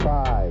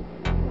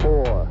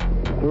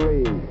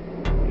3,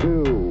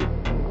 2,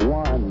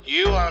 1.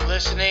 You are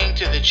listening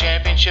to the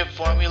Championship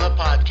Formula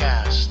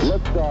Podcast.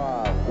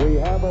 Liftoff. We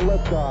have a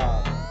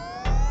liftoff.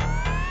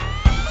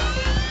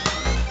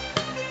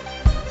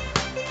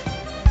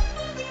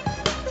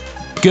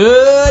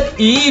 Good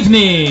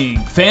evening,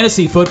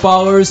 fantasy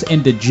footballers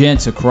and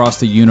degents across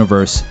the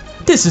universe.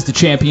 This is the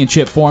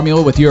Championship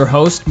Formula with your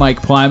host,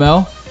 Mike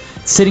Plymouth.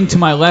 Sitting to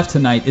my left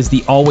tonight is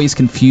the always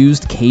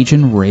confused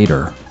Cajun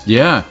Raider.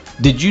 Yeah.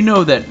 Did you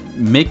know that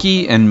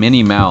Mickey and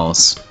Minnie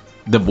Mouse,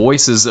 the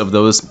voices of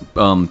those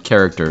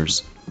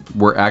characters,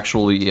 were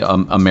actually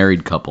a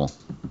married couple?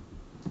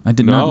 I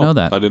did not know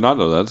that. I did not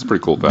know that. That's a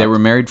pretty cool fact. They were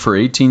married for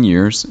 18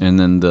 years, and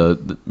then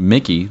the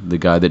Mickey, the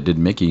guy that did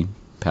Mickey,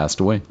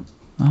 passed away.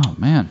 Oh,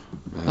 man.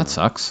 That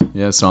sucks.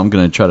 Yeah, so I'm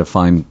going to try to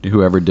find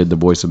whoever did the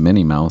voice of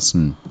Minnie Mouse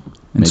and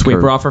sweep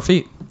her off her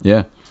feet.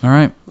 Yeah. All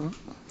right.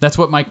 That's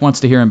what Mike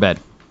wants to hear in bed.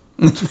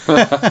 Hi,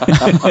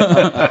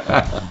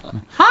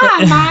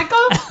 Michael.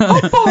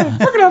 Oh, boy.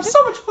 We're going to have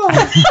so much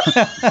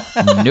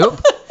fun. Nope.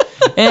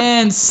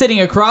 And sitting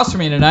across from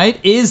me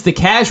tonight is the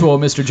casual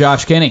Mr.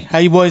 Josh Kinney. How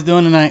you boys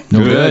doing tonight?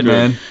 Good,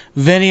 man.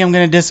 Vinnie, I'm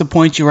going to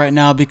disappoint you right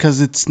now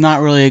because it's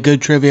not really a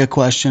good trivia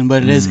question,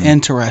 but it is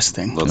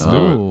interesting. Let's do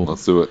it.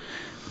 Let's do it.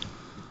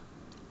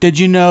 Did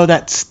you know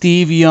that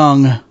Steve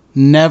Young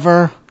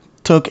never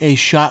took a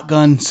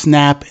shotgun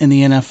snap in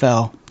the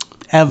NFL?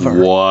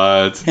 Ever.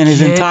 What? In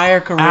his entire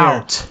career.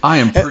 Out. I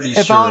am pretty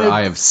sure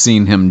I have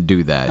seen him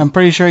do that. I'm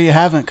pretty sure you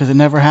haven't because it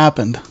never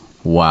happened.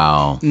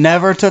 Wow.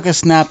 Never took a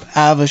snap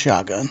out of a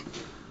shotgun.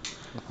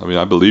 I mean,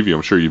 I believe you.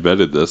 I'm sure you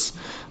vetted this.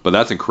 But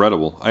that's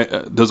incredible.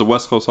 Does the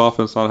West Coast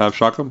offense not have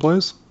shotgun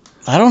plays?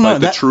 I don't know.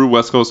 Like the true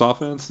West Coast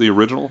offense, the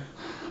original?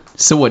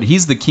 So what,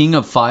 he's the king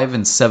of 5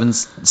 and 7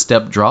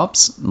 step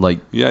drops?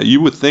 Yeah,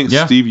 you would think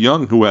Yeah. Steve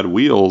Young, who had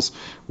wheels,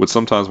 would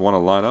sometimes want to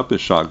line up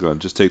his shotgun,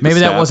 just take Maybe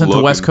the that wasn't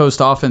the West Coast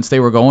offense they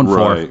were going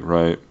for.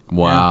 Right.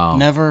 Wow. Yeah,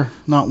 never,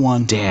 not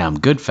one. Damn,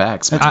 good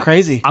facts, man. That's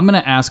crazy. I'm going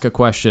to ask a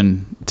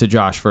question to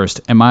Josh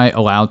first. Am I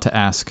allowed to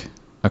ask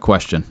a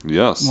question?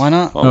 Yes. Why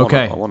not?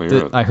 Okay. I want to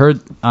hear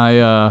it.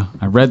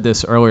 I read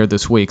this earlier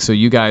this week, so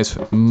you guys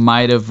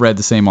might have read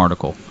the same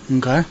article.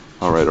 Okay.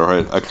 All right.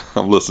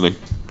 I'm listening.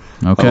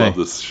 Okay. I love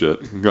this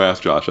shit. Go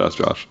ask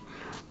Josh.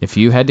 If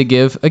you had to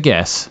give a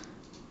guess,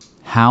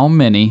 how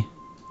many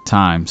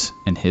times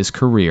in his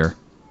career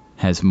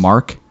has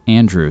Mark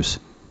Andrews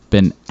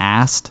been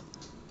asked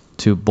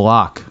to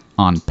block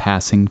on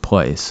passing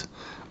plays?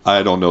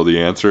 I don't know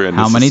the answer. And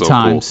How this many is so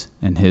times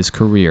in his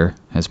career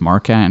has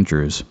Mark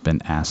Andrews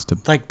been asked to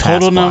Like pass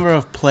total block? number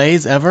of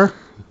plays ever?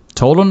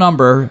 Total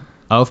number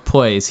of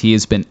plays he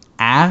has been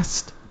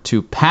asked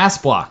to pass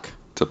block.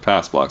 To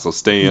pass block. So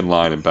stay in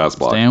line and pass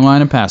block. Stay in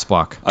line and pass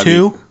block.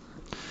 Two?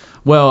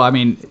 Well, I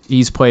mean,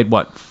 he's played,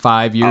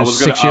 5 years,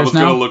 6 years now? I was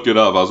going to look it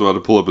up. I was about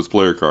to pull up his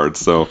player cards.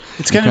 So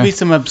It's going to be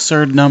some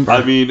absurd number.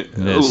 I mean,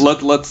 is.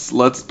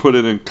 let's put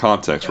it in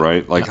context,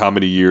 right? Like how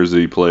many years did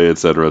he play, et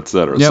cetera, et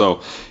cetera. Yep.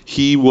 So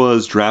he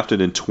was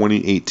drafted in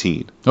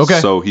 2018. Okay.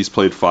 So he's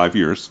played 5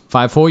 years.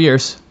 5 full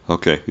years.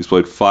 Okay, he's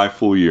played 5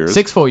 full years.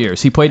 6 full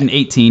years. He played in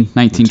 18,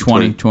 19,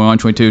 20, 21,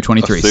 22,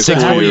 23. 6 6 full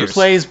How full many years. years.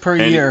 plays per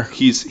And year?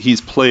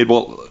 He's played,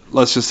 well,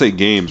 let's just say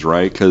games,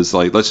 right? Because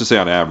let's just say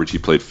on average he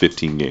played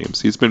 15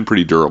 games. He's been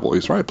pretty durable.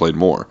 He's probably played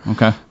more.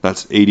 Okay.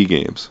 That's 80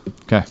 games.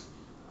 Okay.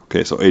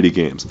 Okay, so 80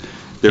 games.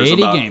 There's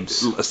 80 about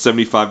games.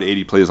 75 to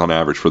 80 plays on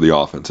average for the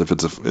offense if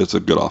it's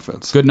a good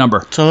offense. Good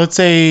number. So let's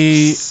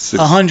say 6.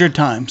 100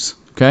 times.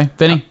 Okay.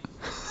 Vinny?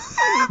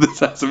 This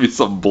has to be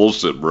some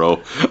bullshit,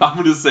 bro. I'm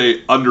going to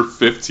say under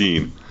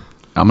 15.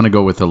 I'm going to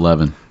go with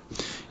 11.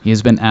 He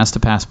has been asked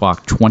to pass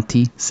block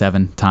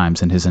 27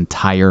 times in his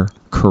entire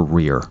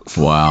career.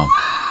 Wow.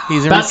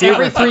 He's a About receiver.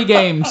 every 3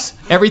 games.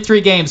 Every 3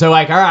 games, they're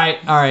like, all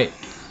right.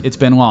 It's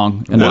been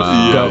long. And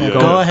Wow. go, Yeah, go,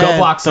 Go ahead. go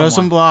block Throw someone.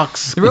 some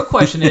blocks. The real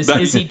question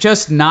is he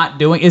just not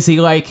doing? Is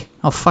he like,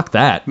 oh, fuck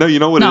that? No, you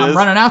know what it I'm is?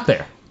 running out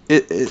there.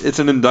 It's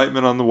an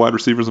indictment on the wide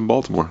receivers in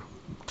Baltimore.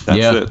 That's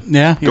Yeah. it.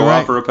 Yeah, you're Go right.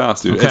 out for a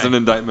pass, dude. Okay. It's an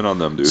indictment on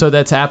them, dude. So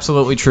that's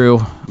absolutely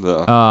true.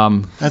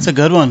 That's a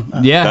good one.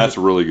 Yeah. That's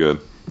really good.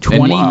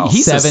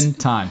 27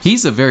 times.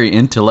 He's a very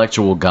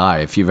intellectual guy,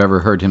 if you've ever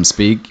heard him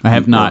speak. I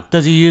have not.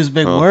 Does he use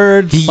big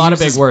words? A lot of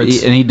big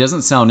words. And he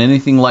doesn't sound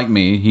anything like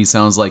me. He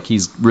sounds like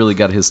he's really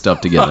got his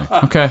stuff together.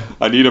 Okay.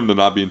 I need him to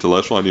not be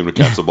intellectual. I need him to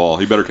catch the ball.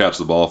 He better catch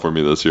the ball for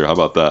me this year. How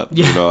about that?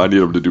 Yeah. You know, I need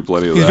him to do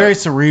plenty of He's that. very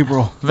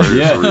cerebral.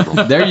 Very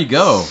cerebral. There you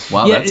go.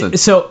 Wow, that's a...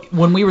 So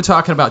when we were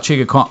talking about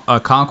Chig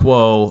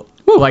Okonkwo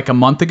like a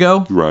month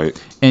ago, Right.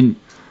 and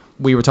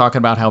we were talking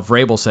about how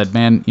Vrabel said,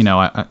 man,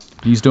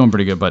 he's doing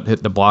pretty good, but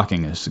the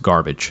blocking is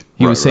garbage.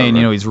 He was saying,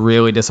 right. he's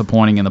really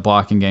disappointing in the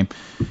blocking game.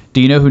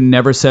 Do you know who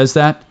never says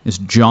that? Is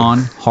John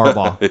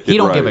Harbaugh. He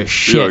don't Right. give a He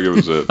shit. don't give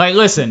a shit. Like,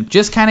 listen,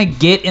 just kind of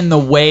get in the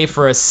way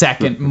for a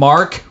second,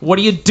 Mark. What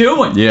are you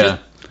doing? Yeah.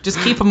 Just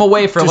keep him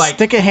away for Just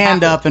stick a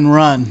hand up and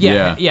run.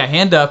 Yeah,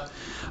 hand up.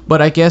 But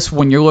I guess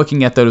when you're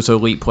looking at those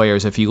elite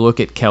players, if you look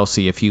at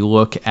Kelsey, if you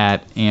look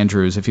at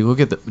Andrews, if you look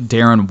at the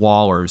Darren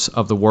Wallers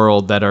of the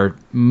world that are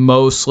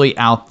mostly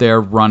out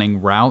there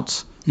running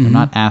routes, They're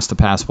not asked to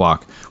pass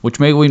block, which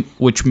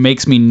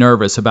makes me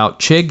nervous about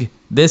Chig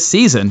this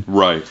season.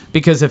 Right.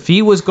 Because if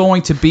he was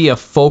going to be a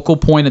focal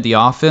point of the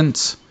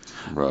offense,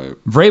 Right.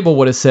 Vrabel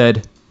would have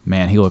said,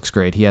 man, he looks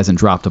great. He hasn't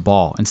dropped a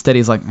ball. Instead,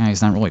 he's like,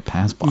 he's not really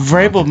pass blocking.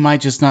 Vrabel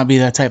might just not be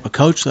that type of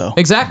coach, though.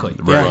 Exactly.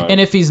 Right. And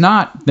if he's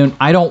not, then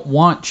I don't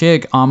want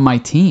Chig on my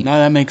team. No,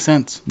 that makes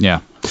sense.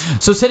 Yeah.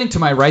 So sitting to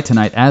my right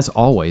tonight, as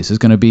always, is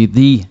going to be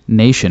the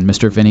nation,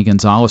 Mr. Vinnie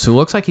Gonzalez, who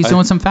looks like he's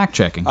doing some fact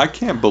checking. I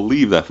can't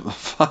believe that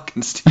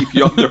fucking Steve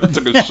Young never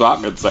took a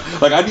shotgun sack.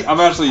 Like,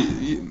 I'm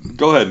actually...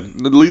 Go ahead.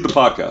 Lead the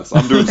podcast.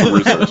 I'm doing some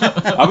research.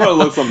 I'm going to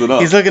look something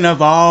up. He's looking up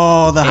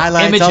all the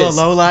highlights, all Images.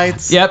 the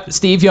lowlights. Yep,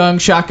 Steve Young,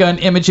 shotgun,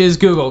 images,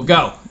 Google,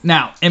 go.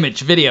 Now,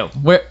 image, video.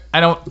 Where, I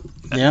don't...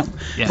 Yeah.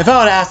 Yeah. If I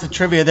would have asked the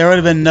trivia, there would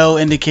have been no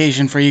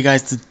indication for you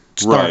guys to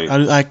start. Right.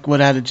 I would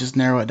have had to just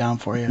narrow it down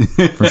for you.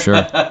 For sure.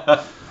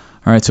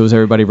 All right, so is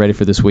everybody ready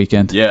for this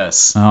weekend?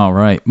 Yes. All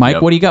right. Mike,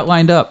 Yep. what do you got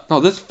lined up? No,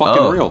 this is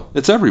fucking Oh. real.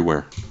 It's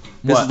everywhere.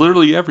 What? It's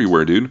literally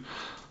everywhere, dude.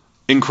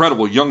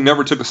 Incredible. Young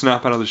never took a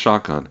snap out of the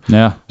shotgun.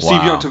 Yeah. Steve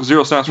Wow. Young took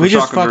 0 snaps from We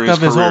just shotgun fucked during up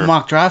his career. whole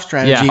mock draft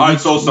strategy. Yeah. I'm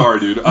so sorry,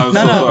 dude. I'm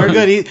No, so no, sorry. we're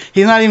good.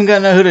 He's not even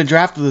going to know who to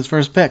draft with his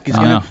first pick. He's I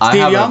going know. to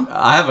Steve Young?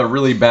 I have a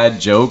really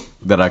bad joke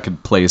that I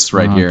could place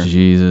right Oh, here.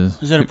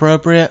 Jesus. Is it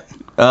appropriate?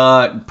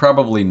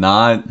 Probably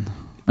not.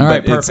 All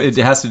right, but perfect.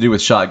 it has to do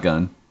with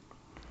shotgun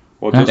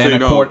Well, just so you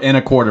know, and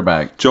a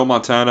quarterback. Joe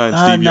Montana and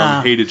Steve nah.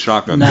 Young hated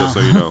shotgun, Nah. just so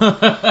you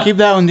know. Keep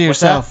that one to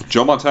yourself.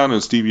 Joe Montana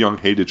and Steve Young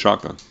hated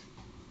shotgun.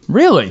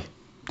 Really?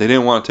 They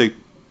didn't want to take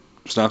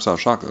snaps out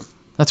of shotgun.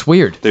 That's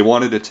weird. They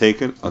wanted to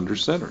take it under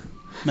center.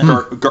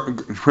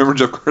 Remember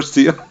Jeff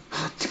Garcia?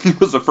 He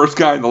was the first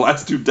guy in the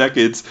last 2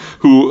 decades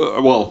who,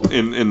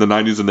 in the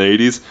 90s and the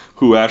 80s,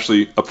 who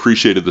actually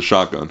appreciated the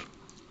shotgun.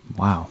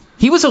 Wow.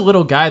 He was a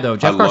little guy, though.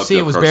 Jeff I love Garcia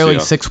Jeff was Garcia. barely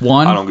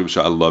 6'1". I don't give a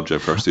shit. I love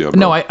Jeff Garcia. Bro.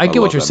 No, I get what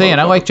love you're that saying.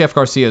 I motherfucker. like Jeff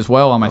Garcia as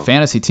well on my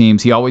fantasy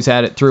teams. He always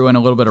threw in a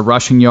little bit of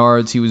rushing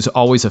yards. He was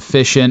always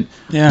efficient.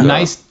 Yeah.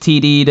 Nice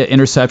TD to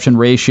interception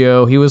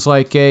ratio. He was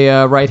like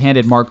a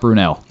right-handed Mark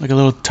Brunell. Like a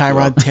little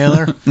Tyrod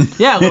Taylor.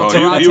 Yeah, a little Oh,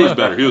 Tyrod he was Taylor.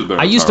 better. He was better.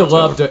 I than used to Tyrod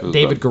love Taylor. He was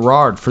David better.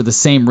 Garrard for the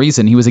same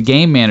reason. He was a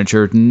game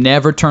manager,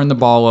 never turned the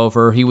ball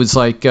over. He was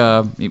like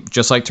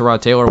just like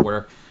Tyrod Taylor,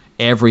 where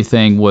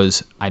everything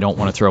was, I don't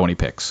want to throw any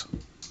picks.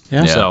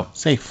 Yeah. So,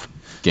 Safe.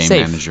 Game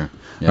Safe. manager.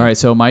 Yeah. all right,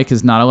 so Mike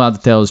is not allowed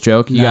to tell his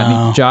joke.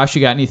 No. Josh,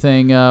 you got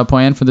anything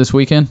planned for this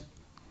weekend?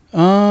 We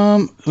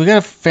got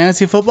a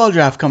fantasy football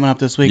draft coming up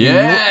this weekend.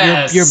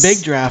 Yes! Your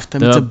big draft.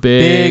 The It's a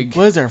big-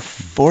 What is there?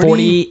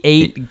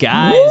 48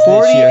 guys this year.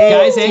 48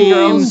 Guys and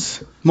girls.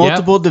 teams,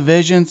 multiple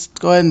divisions.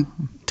 Go ahead and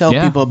tell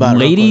Yeah. people about it.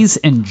 real Ladies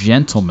and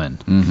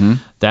gentlemen,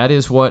 that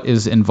is what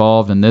is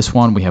involved in this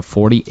one. We have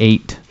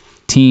 48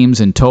 teams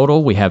in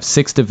total. We have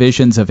 6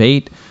 divisions of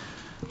 8.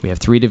 We have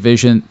 3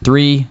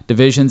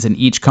 divisions in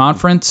each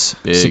conference.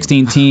 Big.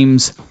 16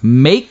 teams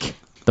make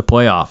the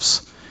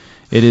playoffs.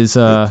 It is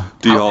How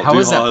is that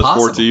has 4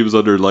 possible? teams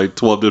under like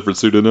 12 different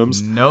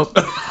pseudonyms. nope.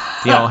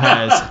 Deal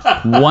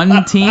has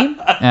 1 team.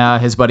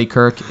 His buddy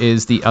Kirk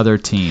is the other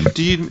team.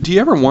 Do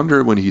you ever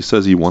wonder when he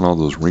says he won all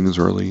those rings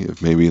early,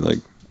 if maybe like,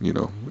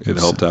 it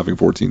helped having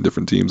 14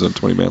 different teams on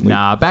 20-man league?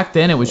 Nah, back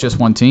then it was just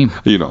 1 team.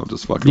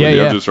 Just fucking. Yeah, with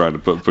you. yeah. I'm just trying to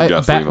put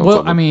gasoline on Well,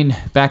 something. I mean,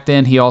 back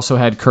then he also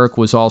had Kirk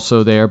was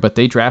also there, but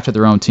they drafted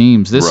their own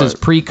teams. This is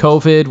Right.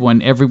 pre-COVID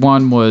when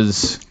everyone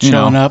was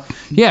Showing up.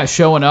 Yeah,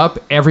 showing up.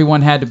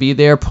 Everyone had to be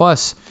there.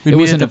 Plus, We'd it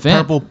meet was at an the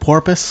event. Purple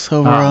Porpoise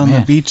over Oh, on man.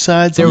 the beach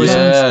sides. There was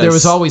Yes. there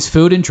was always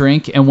food and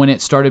drink, and when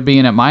it started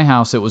being at my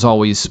house, it was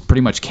always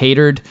pretty much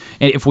catered.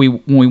 And when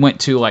we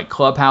went to like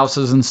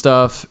clubhouses and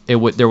stuff, there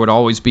would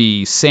always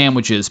be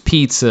sandwiches,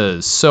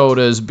 pizzas,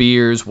 sodas,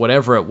 beers,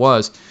 whatever it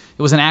was.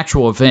 It was an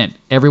actual event.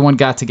 Everyone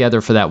got together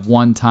for that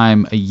one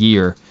time a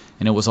year,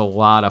 and it was a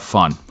lot of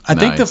fun. I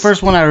think the Nice.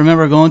 first one I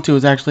remember going to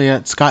was actually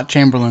at Scott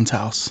Chamberlain's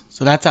house.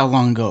 So that's how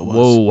long ago it was.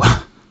 Whoa,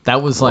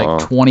 that was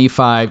like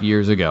 25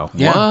 years ago.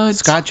 Yeah, What?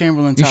 Scott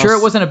Chamberlain's You house. sure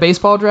it wasn't a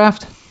baseball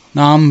draft?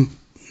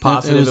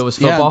 Positive it was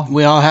football? Yeah,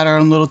 we all had our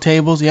own little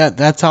tables. Yeah,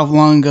 that's how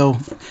long ago.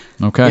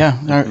 Okay.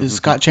 Yeah, it's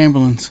Scott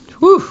Chamberlain's.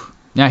 Whew.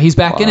 Yeah, he's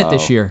back in it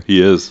this year.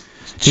 He is.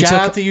 He Shout took-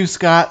 out to you,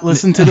 Scott.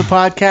 Listen to the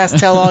podcast.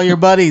 Tell all your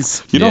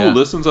buddies. You know Yeah. who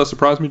listens that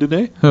surprised me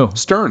today? Who?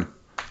 Stern.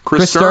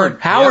 Chris Stern.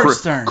 Howard Chris-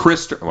 Stern.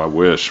 Chris Stern. I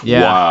wish.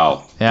 Yeah.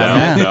 Wow.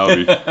 Yeah. That would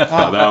be,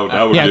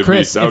 that would Yeah, give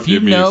Chris, me, that would if you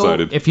get me know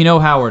excited. if you know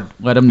Howard,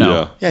 let him know.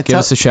 Yeah. Yeah, Give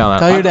us a shout out.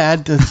 Tell your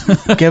dad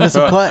to give us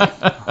a play.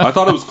 I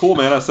thought it was cool,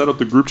 man. I set up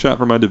the group chat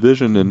for my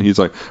division, and he's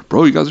like,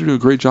 "Bro, you guys are doing a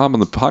great job on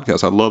the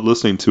podcast. I love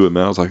listening to it,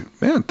 man." I was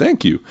like, "Man,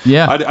 thank you."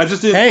 Yeah. I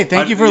just did. Hey,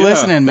 thank you for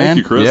listening, man. Thank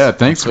you, Chris. Yeah,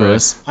 thanks,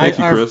 Chris. Thank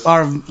you, Chris.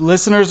 Our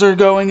listeners are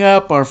going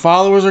up. Our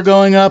followers are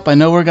going up. I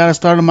know we're got to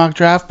start a mock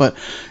draft, but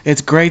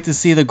it's great to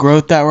see the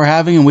growth that we're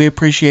having, and we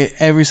appreciate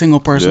every single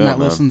person Yeah, that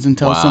man. listens and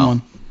tells Wow.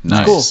 someone.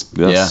 Nice.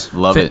 cool. Yes. Yeah,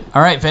 love it.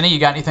 All right, Vinny, you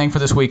got anything for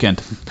this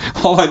weekend?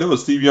 All I know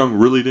is Steve Young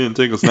really didn't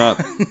take a snap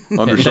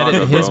under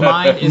shotgun, His bro.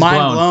 mind is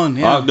Mind blown.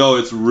 Yeah. No,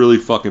 it's really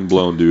fucking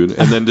blown, dude.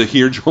 And then to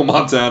hear Joe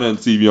Montana and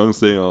Steve Young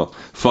say, "Oh,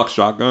 fuck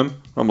shotgun,"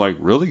 I'm like,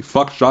 really?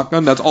 Fuck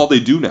shotgun? That's all they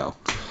do now.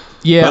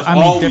 Yeah, That's I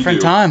mean, all we different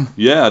do. time.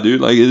 Yeah,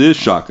 dude. Like, it is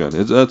shotgun.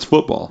 That's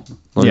football.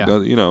 Like, Yeah.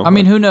 you know. I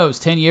mean, who knows?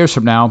 10 years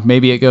from now,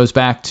 maybe it goes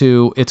back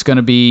to it's going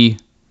to be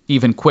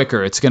even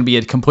quicker. It's going to be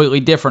a completely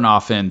different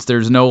offense.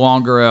 There's no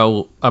longer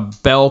a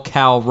bell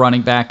cow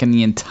running back in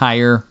the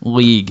entire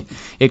league.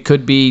 It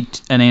could be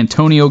an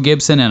Antonio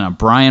Gibson and a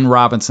Brian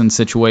Robinson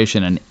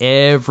situation in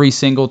every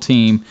single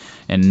team,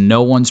 and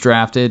no one's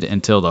drafted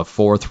until the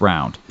 4th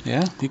round.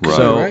 Yeah, you could Right.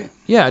 be So, right.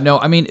 yeah, no,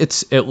 I mean,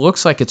 it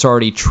looks like it's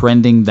already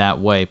trending that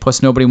way.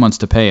 Plus, nobody wants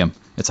to pay him.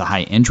 It's a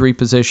high injury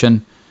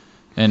position.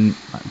 And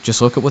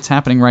just look at what's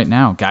happening right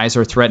now. Guys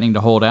are threatening to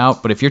hold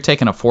out, but if you're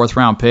taking a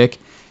 4th-round pick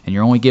and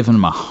you're only giving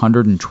them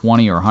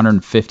 120 or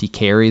 150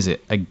 carries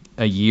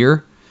a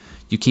year,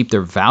 you keep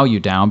their value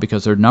down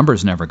because their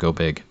numbers never go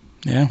big.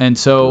 Yeah. And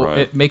so Right.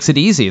 it makes it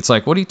easy. It's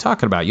like, what are you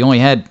talking about? You only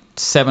had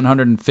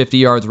 750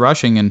 yards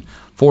rushing and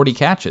 40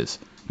 catches.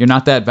 You're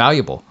not that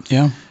valuable.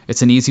 Yeah.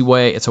 It's an easy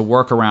way. It's a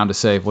workaround to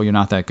say, well, you're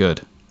not that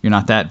good. You're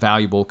not that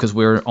valuable because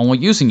we're only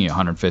using you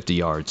 150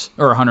 yards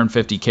or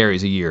 150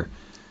 carries a year.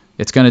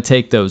 It's going to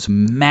take those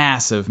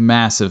massive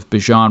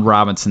Bijan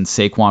Robinson,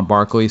 Saquon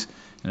Barkleys,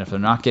 and if they're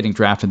not getting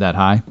drafted that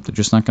high, they're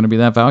just not going to be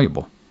that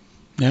valuable.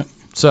 Yep.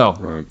 So,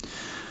 Right.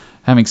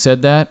 having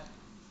said that,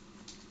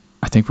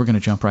 I think we're going to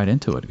jump right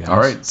into it, guys. All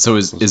right. So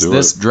is do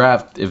this it.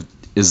 draft?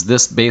 Is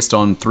this based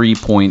on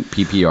 3-point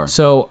PPR?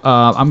 So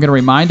I'm going to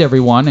remind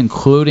everyone,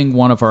 including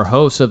one of our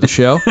hosts of the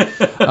show,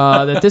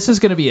 that this is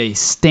going to be a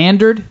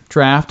standard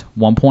draft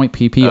 1-point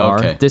PPR.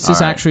 Okay. This All is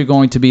right. actually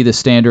going to be the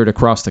standard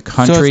across the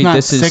country. So it's not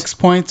this is 6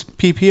 points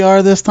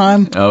PPR this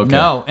time? Okay.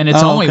 No, and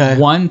it's Oh, only okay.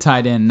 1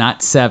 tight end,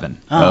 not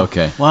 7. Oh,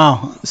 Okay.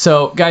 Wow.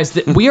 So, guys,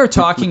 we are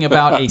talking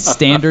about a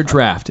standard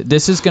draft.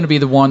 This is going to be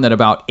the one that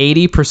about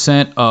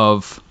 80%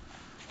 of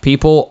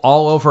people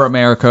all over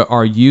America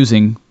are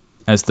using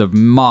as the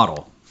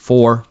model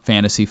for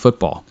fantasy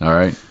football. All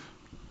right.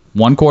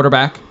 1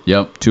 quarterback,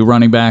 Yep. 2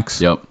 running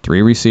backs, Yep.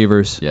 3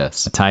 receivers,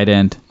 Yes. a tight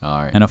end,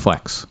 All right. and a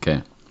flex.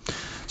 Okay.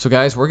 So,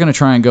 guys, we're going to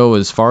try and go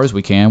as far as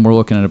we can. We're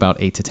looking at about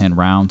 8 to 10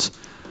 rounds.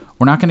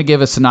 We're not going to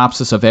give a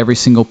synopsis of every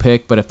single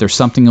pick, but if there's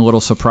something a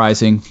little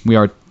surprising, we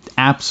are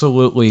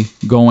absolutely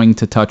going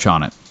to touch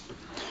on it.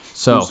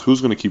 So,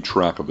 Who's going to keep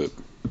track of it?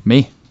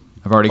 me.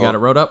 I've already got it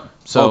wrote up.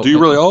 So do you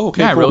really? Oh,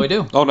 okay. Yeah, cool. I really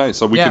do. Oh, nice.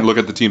 So we Yeah. can look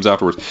at the teams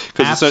afterwards.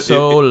 'Cause it said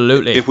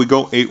Absolutely. if we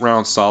go 8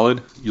 rounds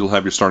solid, you'll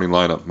have your starting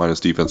lineup minus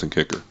defense and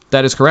kicker.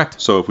 That is correct.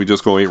 So if we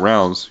just go 8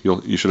 rounds,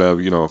 you should have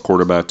a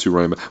quarterback, 2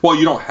 running back. Well,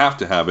 you don't have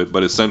to have it,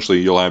 but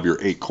essentially you'll have your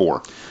 8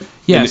 core.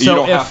 Yeah, And so you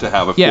don't if, have to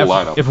have a yeah, full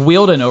if, lineup. If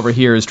Wielden over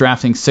here is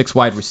drafting 6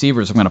 wide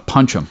receivers, I'm going to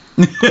punch him.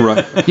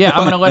 Right. Yeah, I'm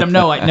going to let him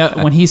know. Like, no,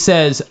 when he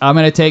says, I'm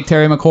going to take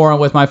Terry McLaurin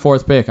with my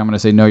 4th pick, I'm going to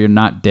say, no, you're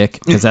not, dick,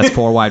 because that's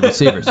 4 wide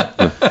receivers.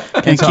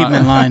 Can't keep them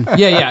in line.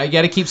 Yeah, you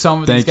got to keep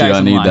some of these Thank you, guys I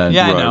in need line. that.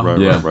 Yeah, I right, know. right,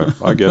 Yeah. right.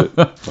 I get it.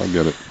 I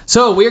get it.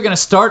 So we are going to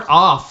start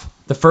off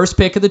the first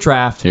pick of the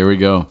draft. Here we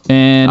go.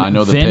 And I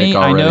know the Vinny, pick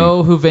I already.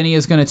 know who Vinny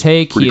is going to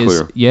take. Pretty he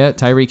clear. is, yeah,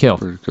 Tyreek Hill.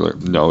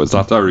 No, it's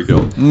not Tyreek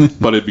Hill,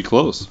 but it'd be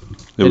close.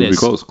 It would be is.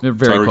 close. They're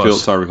very Tyreek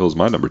close. Tyreek Hill is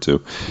my number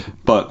 2,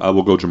 but I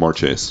will go Jamar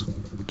Chase.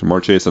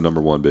 Jamar Chase at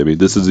number 1, baby.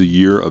 This is a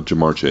year of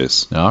Jamar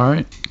Chase. All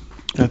right.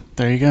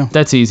 There you go.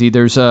 That's easy.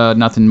 There's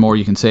nothing more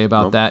you can say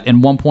about Nope. that.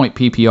 And 1-point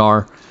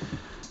PPR,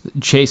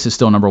 Chase is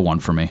still number 1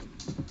 for me.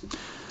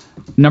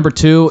 Number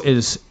 2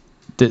 is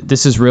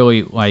this is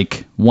really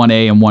like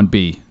 1A and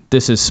 1B.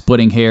 This is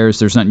splitting hairs.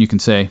 There's nothing you can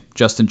say.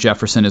 Justin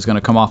Jefferson is going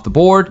to come off the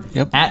board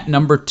at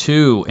number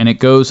 2, and it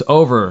goes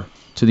over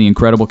to the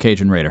incredible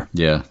Cajun Raider.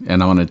 Yeah.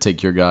 And I want to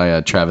take your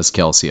guy, Travis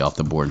Kelce, off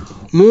the board.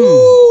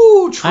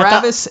 Ooh,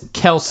 Travis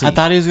Kelce. I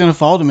thought he was going to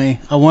fall to me.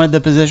 I wanted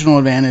the positional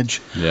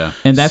advantage. Yeah.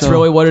 And that's So-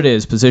 really what it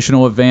is,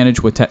 positional advantage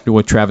with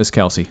Travis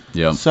Kelce.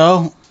 Yep.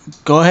 So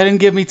go ahead and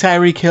give me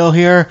Tyreek Hill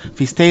here. If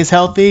he stays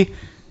healthy,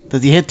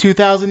 does he hit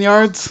 2,000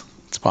 yards?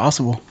 It's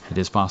possible. It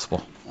is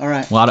possible. All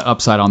right. A lot of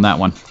upside on that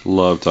one.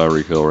 Love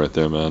Tyreek Hill right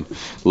there, man.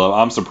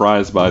 I'm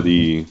surprised by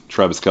the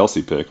Travis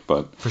Kelce pick,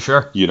 but For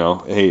sure.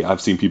 hey, I've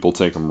seen people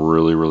take him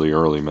really, really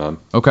early, man.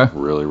 Okay.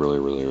 Really, really,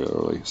 really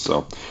early.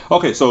 So,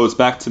 okay, so it's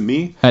back to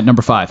me. At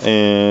number 5.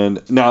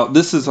 And now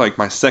this is like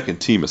my second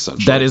team,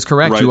 essentially. That is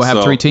correct. You will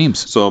have 3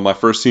 teams. So my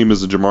first team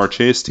is the Jamar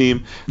Chase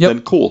team. Yep.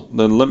 Then cool.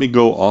 Then let me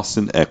go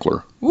Austin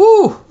Eckler.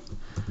 Woo!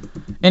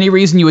 Any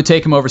reason you would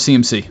take him over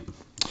CMC?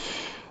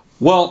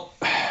 Well,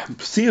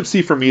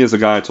 CMC for me is a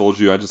guy I told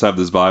you. I just have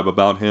this vibe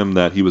about him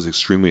that he was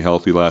extremely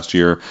healthy last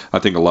year. I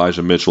think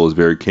Elijah Mitchell is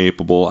very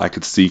capable. I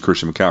could see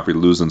Christian McCaffrey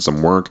losing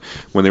some work.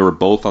 When they were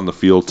both on the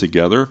field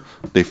together,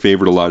 they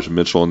favored Elijah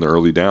Mitchell in the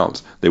early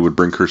downs. They would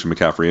bring Christian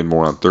McCaffrey in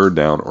more on 3rd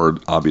down or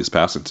obvious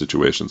passing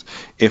situations.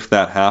 If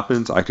that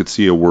happens, I could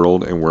see a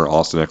world in where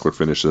Austin Eckler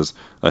finishes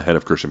ahead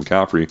of Christian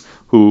McCaffrey,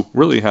 who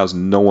really has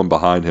no one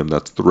behind him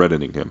that's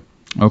threatening him.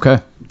 Okay.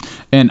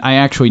 And I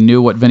actually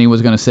knew what Vinny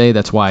was going to say.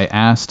 That's why I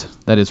asked.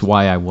 That is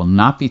why I will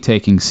not be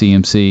taking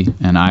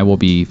CMC, and I will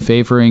be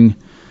favoring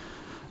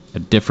a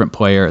different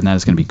player, and that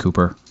is going to be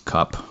Cooper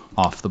Kupp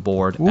off the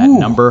board at Ooh.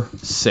 number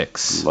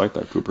 6. I like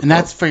that, Cooper. And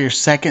that's for your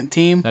second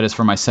team? That is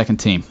for my second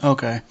team.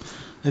 Okay.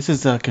 This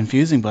is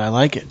confusing, but I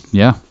like it.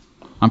 Yeah.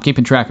 I'm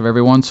keeping track of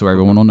everyone so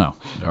everyone will know.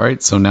 All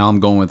right, so now I'm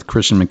going with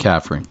Christian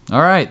McCaffrey.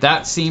 All right,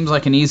 that seems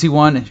like an easy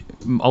one.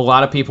 A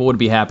lot of people would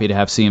be happy to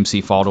have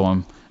CMC fall to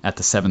him at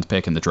the 7th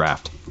pick in the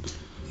draft.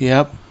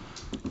 Yep.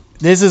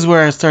 This is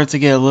where it starts to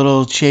get a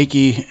little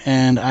shaky,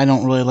 and I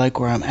don't really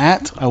like where I'm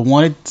at. I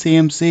wanted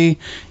CMC,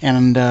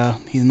 and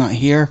he's not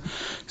here.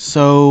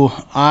 So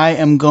I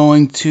am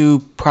going to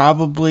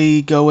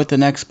probably go with the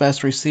next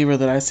best receiver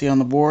that I see on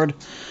the board.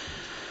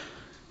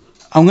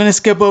 I'm going to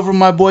skip over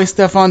my boy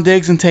Stephon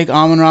Diggs and take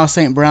Amon-Ra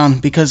St. Brown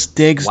because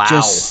Diggs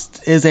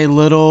just is a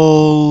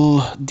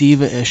little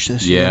diva-ish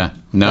this year. Yeah,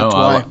 no,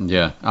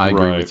 I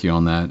agree with you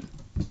on that.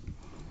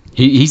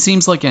 He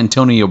seems like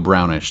Antonio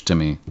Brownish to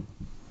me.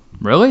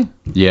 Really?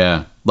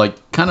 Yeah,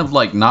 kind of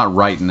not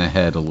right in the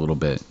head a little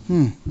bit.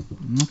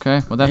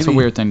 Okay, well that's a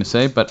weird thing to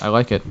say, but I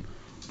like it,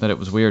 that it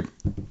was weird.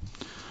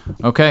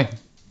 Okay,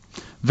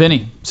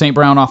 Vinny, St.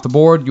 Brown off the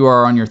board. You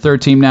are on your 3rd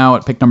team now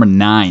at pick number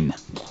 9.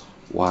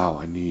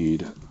 Wow,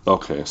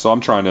 okay, so I'm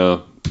trying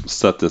to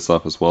set this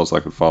up as well as I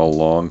can follow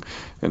along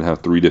and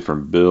have 3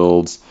 different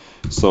builds.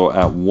 So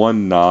at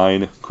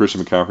 1-9,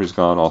 Christian McCaffrey's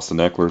gone, Austin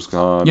Eckler's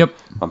gone. Yep.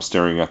 I'm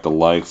staring at the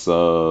likes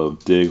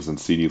of Diggs and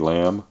CeeDee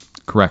Lamb.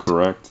 Correct.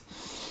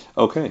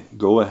 Okay,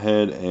 go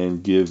ahead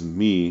and give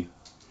me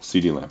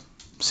CeeDee Lamb.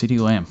 CeeDee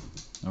Lamb.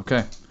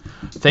 Okay.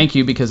 Thank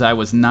you, because I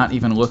was not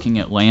even looking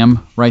at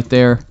Lamb right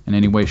there in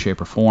any way,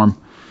 shape, or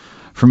form.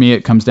 For me,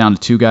 it comes down to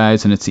 2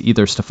 guys, and it's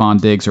either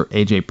Stephon Diggs or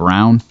A.J.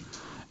 Brown.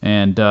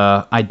 And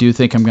I do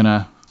think I'm going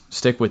to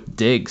stick with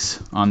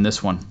Diggs on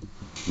this one.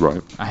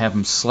 Right. I have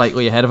him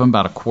slightly ahead of him,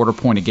 about a quarter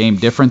point a game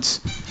difference.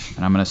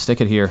 And I'm going to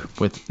stick it here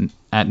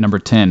at number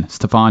 10,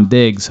 Stephon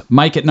Diggs.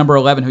 Mike at number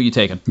 11, who you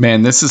taking?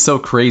 Man, this is so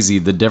crazy,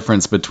 the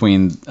difference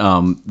between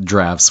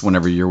drafts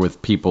whenever you're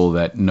with people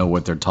that know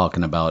what they're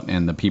talking about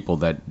and the people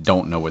that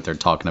don't know what they're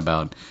talking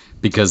about.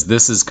 Because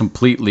this is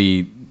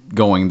completely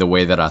going the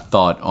way that I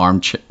thought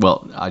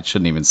well, I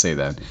shouldn't even say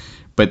that.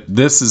 But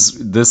this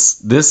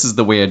is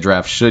the way a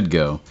draft should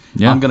go.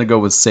 Yeah. I'm going to go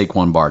with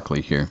Saquon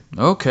Barkley here.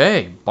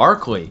 Okay,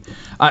 Barkley.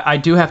 I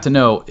do have to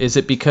know, is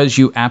it because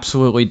you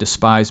absolutely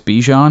despise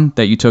Bijan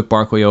that you took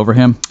Barkley over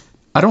him?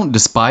 I don't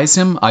despise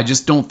him. I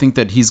just don't think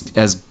that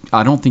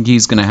I don't think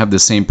he's going to have the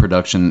same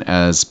production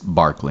as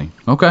Barkley.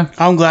 Okay.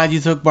 I'm glad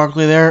you took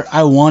Barkley there.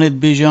 I wanted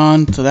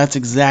Bijan, so that's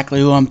exactly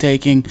who I'm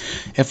taking.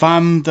 If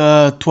I'm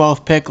the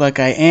 12th pick like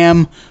I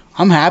am,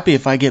 I'm happy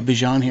if I get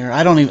Bijan here.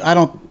 I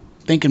don't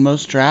think in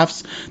most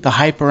drafts the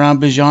hype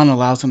around Bijan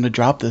allows him to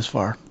drop this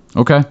far.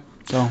 Okay.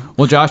 So,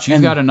 well, Josh,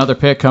 you've got another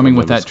pick coming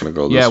with that.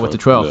 With the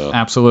 12. Yeah.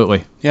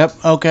 Absolutely.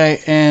 Yep.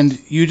 Okay. And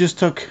you just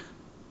took.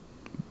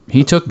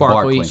 He took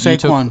Barkley.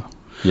 Saquon.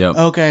 Yep.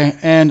 Okay.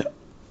 And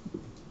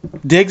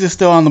Diggs is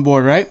still on the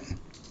board, right?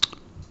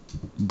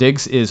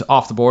 Diggs is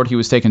off the board. He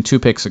was taken 2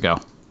 picks ago.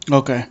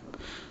 Okay.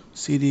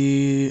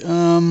 CD.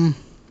 Go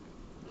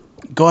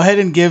ahead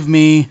and give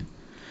me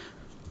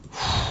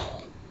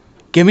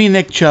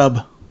Nick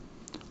Chubb.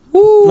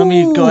 Woo. Let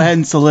me go ahead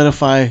and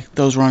solidify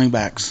those running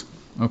backs.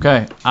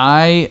 Okay.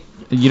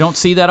 You don't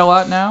see that a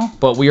lot now,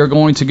 but we're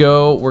going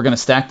to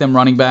stack them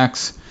running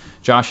backs.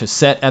 Josh is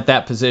set at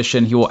that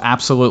position. He will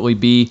absolutely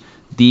be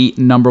the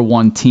number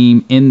 1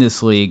 team in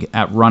this league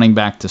at running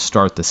back to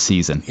start the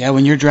season. Yeah,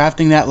 when you're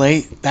drafting that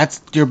late,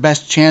 that's your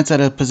best chance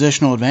at a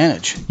positional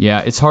advantage.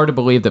 Yeah, it's hard to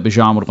believe that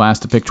Bijan would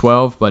last to pick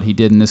 12, but he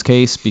did in this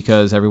case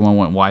because everyone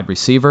went wide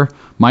receiver.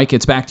 Mike,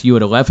 it's back to you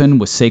at 11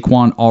 with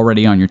Saquon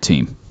already on your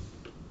team.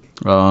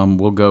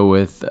 We'll go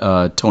with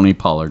Tony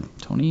Pollard.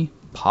 Tony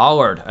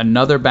Pollard,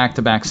 another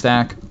back-to-back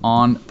stack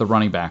on the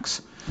running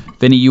backs.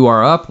 Vinny, you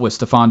are up with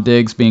Stephon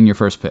Diggs being your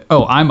first pick.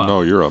 Oh, I'm up.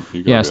 No, you're up.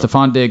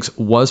 Stephon Diggs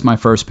was my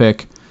first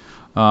pick.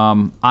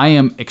 I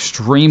am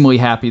extremely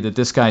happy that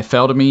this guy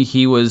fell to me.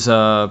 He was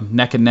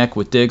neck and neck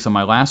with Diggs on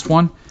my last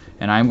one,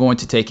 and I'm going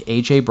to take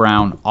A.J.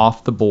 Brown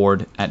off the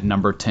board at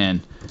number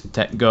 10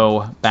 to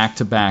go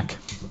back-to-back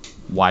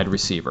wide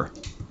receiver.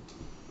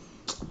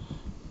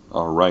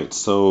 All right,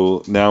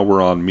 so now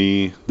we're on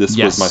me. This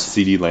was my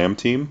CeeDee Lamb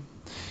team.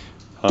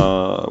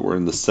 We're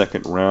in the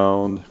 2nd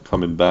round,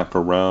 coming back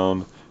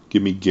around.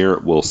 Give me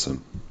Garrett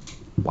Wilson.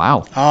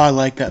 Wow. Oh, I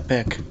like that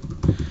pick.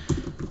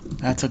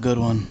 That's a good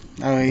one.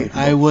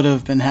 I would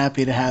have been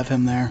happy to have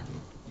him there.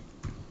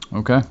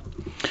 Okay.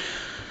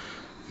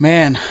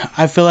 Man,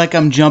 I feel like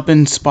I'm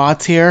jumping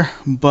spots here,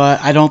 but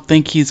I don't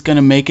think he's going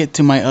to make it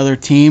to my other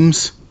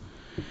teams.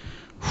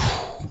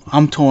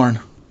 I'm torn.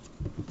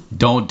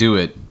 Don't do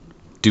it.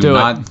 Do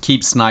not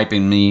keep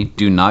sniping me.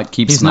 Do not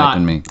keep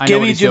sniping me.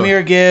 Give me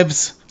Jahmyr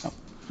Gibbs.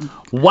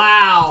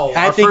 Wow.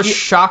 Our first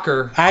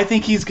shocker. I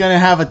think he's going to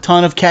have a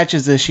ton of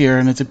catches this year,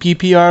 and it's a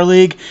PPR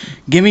league.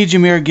 Give me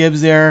Jahmyr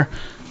Gibbs there.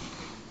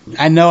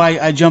 I know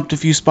I jumped a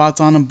few spots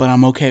on him, but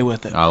I'm okay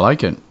with it. I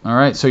like it. All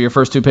right, so your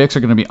first 2 picks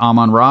are going to be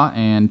Amon-Ra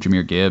and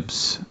Jahmyr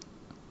Gibbs.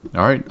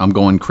 All right, I'm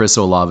going Chris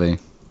Olave.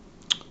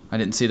 I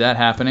didn't see that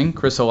happening.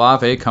 Chris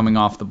Olave coming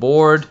off the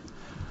board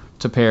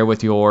to pair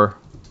with your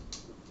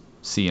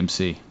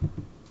CMC.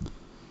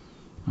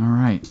 All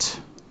right.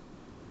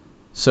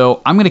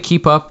 So I'm going to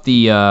keep up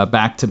the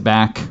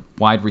back-to-back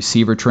wide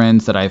receiver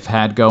trends that I've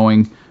had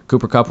going.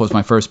 Cooper Kupp was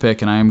my first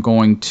pick, and I am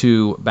going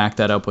to back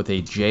that up with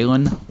a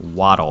Jalen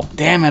Waddle.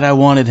 Damn it, I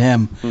wanted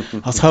him. I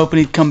was hoping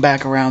he'd come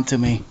back around to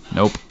me.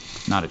 Nope,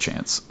 not a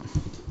chance.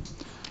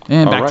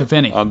 And back to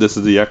Vinnie. This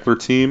is the Eckler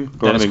team.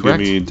 Go ahead and correct.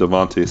 give me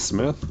Devontae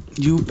Smith.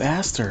 You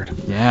bastard.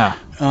 Yeah.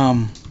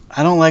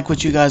 I don't like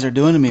what you guys are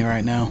doing to me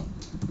right now.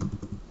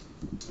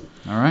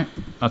 All right.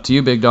 Up to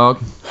you, big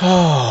dog.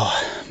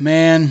 Oh,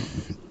 man.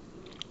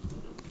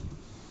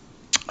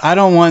 I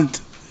don't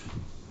want...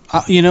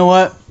 you know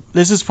what?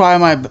 This is probably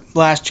my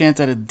last chance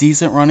at a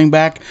decent running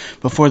back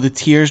before the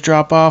tiers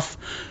drop off.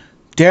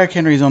 Derrick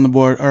Henry's on the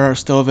board, or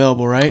still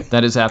available, right?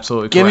 That is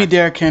absolutely correct. Give me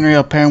Derrick Henry.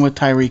 I'll pair him with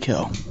Tyreek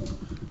Hill.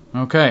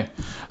 Okay.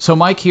 So,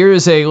 Mike, here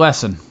is a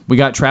lesson. We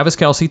got Travis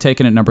Kelce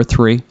taken at number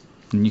 3,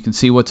 and you can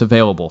see what's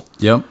available.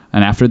 Yep.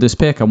 And after this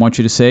pick, I want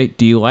you to say,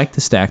 do you like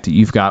the stack that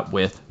you've got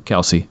with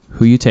Kelce?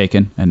 Who you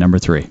taking at number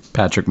 3?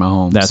 Patrick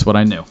Mahomes. That's what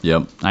I knew.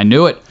 Yep. I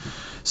knew it.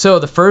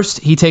 So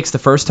he takes the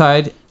first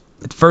tight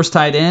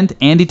end,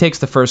 and he takes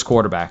the first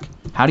quarterback.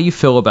 How do you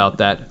feel about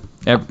that,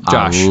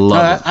 Josh? I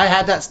love it. I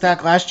had that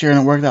stack last year,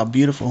 and it worked out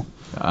beautiful.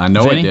 I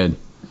know Vinny? it did.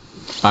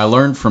 I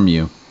learned from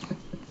you.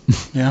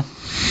 Yeah.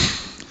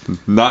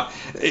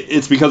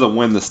 It's because of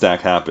when the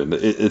stack happened.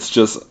 It's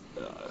just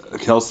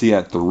Kelce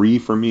at 3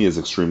 for me is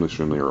extremely,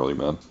 extremely early,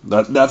 man.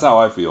 That's how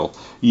I feel,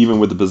 even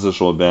with the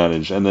positional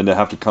advantage. And then to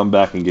have to come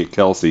back and get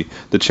Kelce.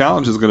 The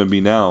challenge is going to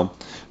be now,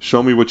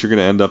 show me what you're going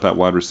to end up at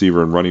wide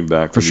receiver and running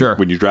back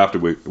when you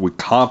drafted with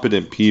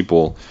competent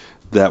people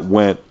that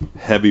went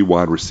heavy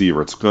wide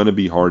receiver. It's going to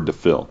be hard to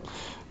fill.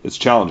 It's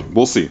challenging.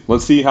 We'll see.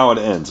 Let's see how it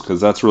ends, because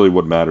that's really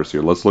what matters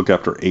here. Let's look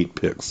after 8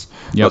 picks.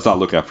 Yep. Let's not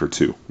look after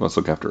 2. Let's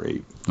look after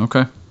 8.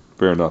 Okay.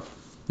 Fair enough.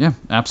 Yeah,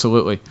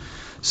 absolutely.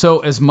 So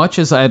as much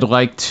as I'd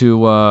like to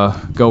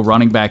go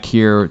running back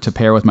here to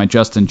pair with my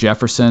Justin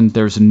Jefferson,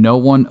 there's no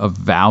one of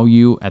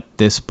value at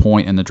this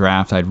point in the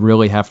draft. I'd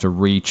really have to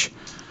reach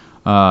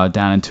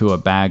down into a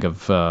bag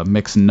of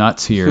mixed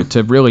nuts here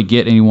to really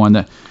get anyone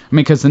that...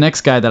 because the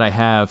next guy that I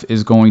have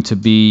is going to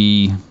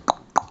be...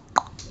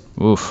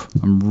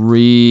 I'm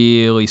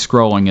really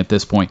scrolling at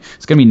this point.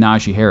 It's going to be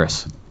Najee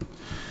Harris.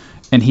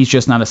 And he's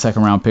just not a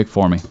second-round pick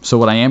for me. So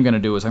what I am going to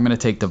do is I'm going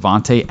to take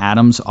Devontae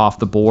Adams off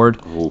the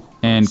board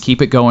and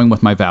keep it going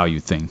with my value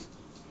thing.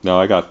 Now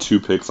I got 2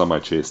 picks on my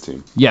chase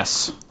team.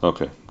 Yes.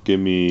 Okay. Give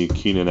me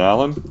Keenan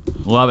Allen.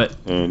 Love it.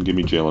 And give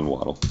me Jalen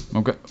Waddle.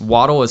 Okay.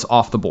 Waddle is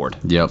off the board.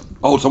 Yep.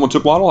 Oh, someone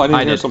took Waddle? I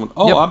didn't hear did. someone.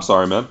 Oh, Yep. I'm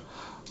sorry, man.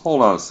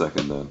 Hold on a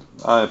second then.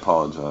 I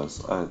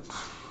apologize. I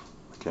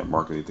can't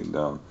mark anything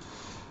down.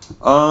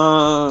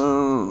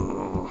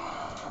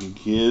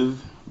 Give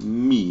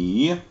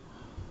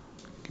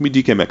me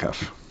DK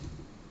Metcalf.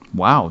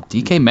 Wow.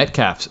 DK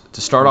Metcalf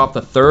to start off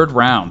the 3rd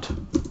round.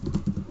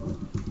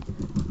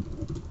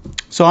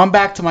 So I'm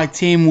back to my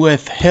team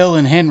with Hill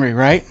and Henry,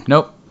 right?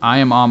 Nope. I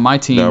am on my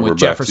team Now we're with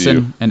back to you.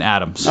 Jefferson and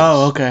Adams.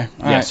 Oh, okay.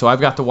 All Yeah, right. so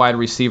I've got the wide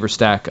receiver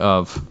stack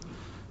of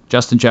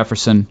Justin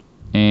Jefferson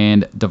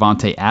and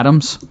Devontae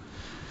Adams.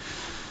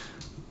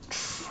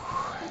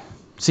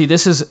 See,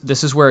 this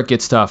is where it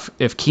gets tough.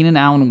 If Keenan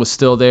Allen was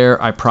still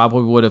there, I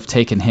probably would have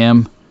taken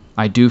him.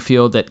 I do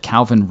feel that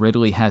Calvin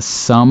Ridley has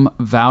some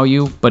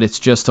value, but it's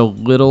just a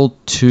little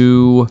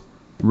too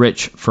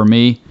rich for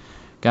me.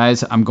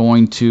 Guys, I'm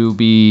going to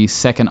be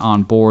second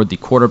on board the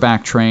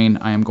quarterback train.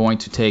 I am going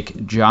to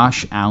take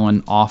Josh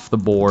Allen off the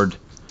board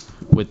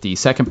with the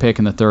second pick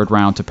in the 3rd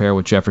round to pair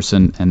with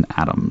Jefferson and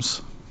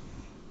Adams.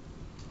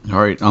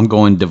 All right, I'm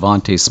going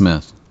Devontae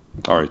Smith.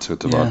 All right, so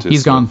Devontae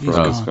He's gone. He's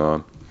Smith is gone.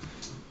 gone.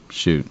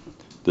 Shoot.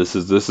 This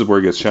is where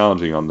it gets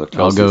challenging on the Kelce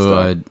I'll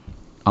go. stack.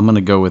 I'm going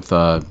to go with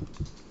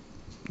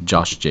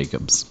Josh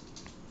Jacobs.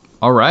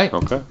 All right.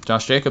 Okay.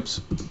 Josh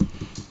Jacobs.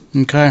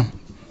 Okay.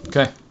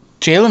 Okay.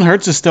 Jalen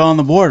Hurts is still on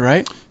the board,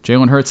 right?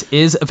 Jalen Hurts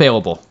is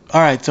available.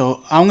 All right,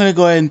 so I'm going to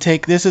go ahead and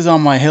take... This is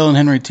on my Hill and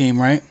Henry team,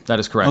 right? That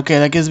is correct. Okay,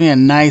 that gives me a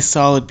nice,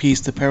 solid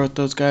piece to pair with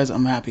those guys.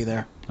 I'm happy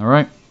there. All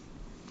right.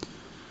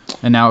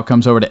 And now it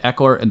comes over to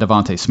Eckler and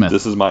Devontae Smith.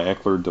 This is my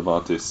Eckler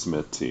Devontae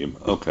Smith team.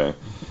 Okay.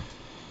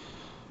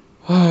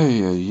 Ay.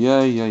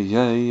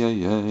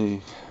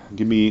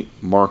 Give me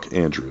Mark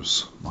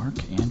Andrews. Mark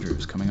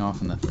Andrews coming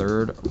off in the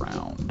 3rd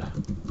round.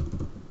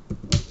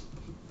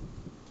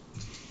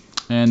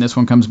 And this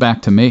one comes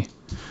back to me.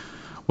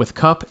 With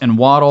Kupp and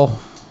Waddle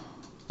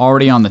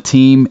already on the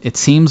team, it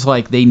seems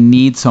like they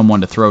need someone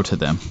to throw to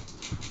them.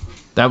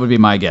 That would be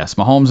my guess.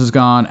 Mahomes is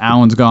gone,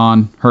 Allen's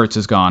gone, Hurts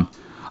is gone.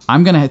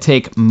 I'm going to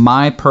take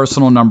my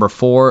personal number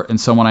 4 and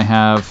someone I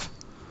have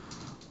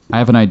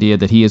an idea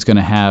that he is going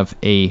to have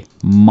a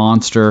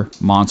monster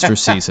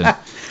season.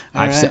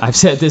 I've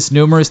said this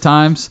numerous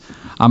times.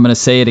 I'm going to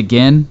say it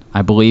again.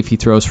 I believe he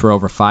throws for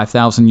over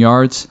 5,000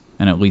 yards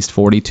and at least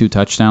 42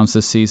 touchdowns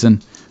this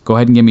season. Go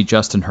ahead and give me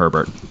Justin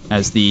Herbert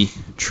as the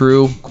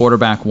true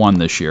quarterback 1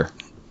 this year.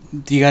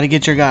 You got to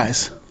get your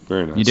guys.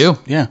 Very nice. You do?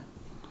 Yeah.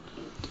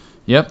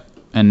 Yep.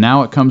 And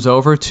now it comes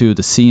over to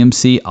the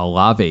CMC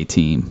Olave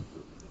team.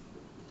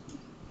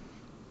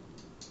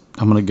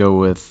 I'm going to go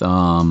with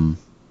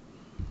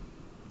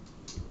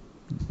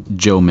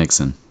Joe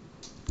Mixon.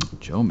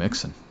 Joe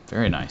Mixon.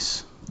 Very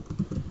nice.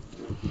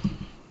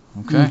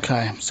 Okay.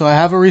 Okay. So I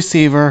have a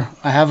receiver.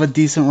 I have a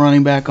decent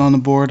running back on the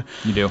board.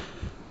 You do.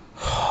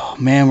 Oh,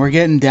 man, we're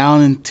getting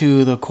down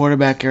into the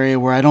quarterback area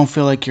where I don't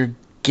feel like you're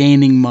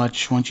gaining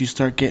much once you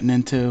start getting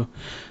into.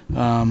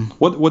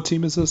 What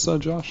team is this,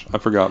 Josh? I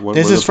forgot.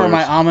 This is for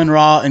my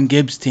Amon-Ra and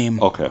Gibbs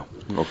team. Okay.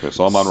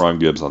 So I'm on Ron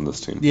Gibbs on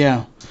this team.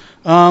 Yeah.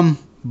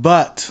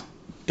 But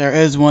there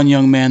is one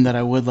young man that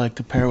I would like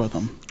to pair with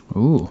him.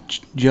 Ooh.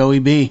 Joey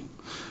B.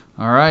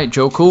 All right,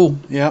 Joe Cool.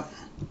 Yep.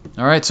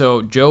 All right,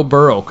 so Joe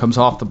Burrow comes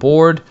off the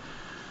board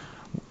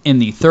in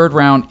the 3rd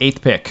round,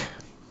 8th pick.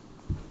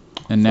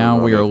 And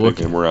now we are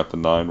looking. And we're at the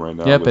 9 right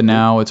now. Yep, and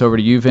now it's over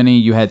to you, Vinny.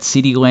 You had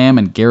CeeDee Lamb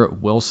and Garrett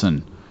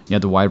Wilson. You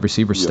had the wide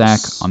receiver stack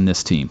on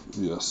this team.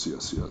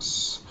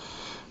 Yes.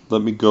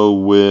 Let me go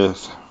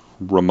with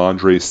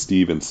Ramondre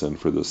Stevenson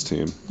for this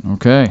team.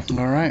 Okay.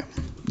 All right.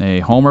 A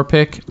homer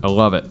pick. I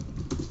love it.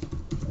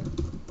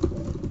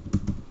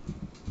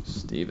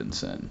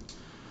 Stevenson.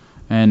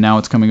 And now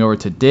it's coming over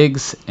to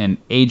Diggs and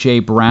A.J.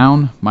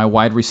 Brown. My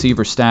wide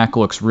receiver stack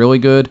looks really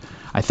good.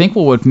 I think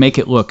what would make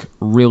it look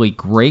really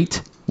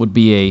great would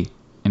be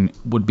an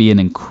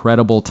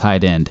incredible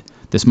tight end.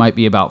 This might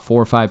be about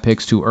 4 or 5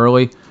 picks too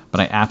early,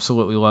 but I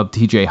absolutely love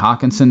T.J.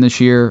 Hawkinson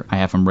this year. I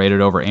have him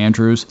rated over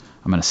Andrews.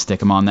 I'm going to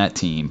stick him on that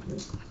team.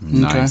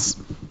 Nice.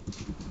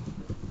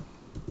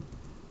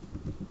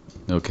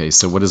 Okay,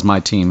 so what is my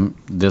team?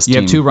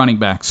 You have 2 running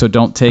backs, so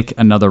don't take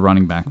another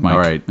running back, Mike. All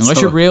right. Unless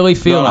you're really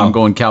feeling. I'm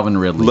going Calvin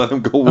Ridley. Let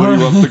him go where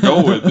he wants to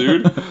go with,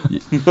 dude.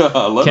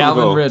 Let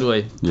Calvin him go.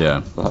 Ridley.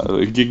 Yeah.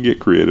 You can get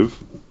creative.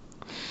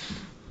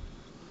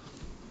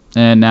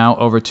 And now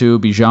over to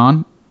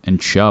Bijan and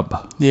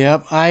Chubb.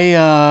 Yep.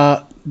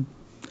 I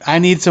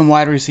need some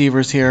wide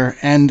receivers here,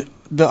 and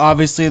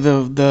obviously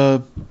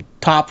the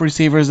top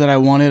receivers that I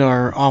wanted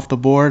are off the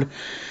board.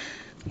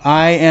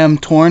 I am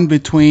torn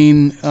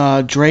between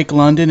Drake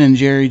London and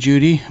Jerry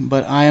Jeudy,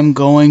 but I am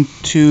going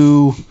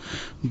to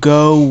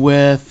go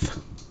with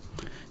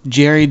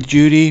Jerry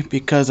Jeudy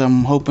because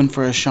I'm hoping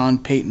for a Sean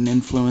Payton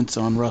influence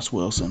on Russ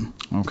Wilson.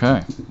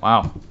 Okay.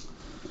 Wow.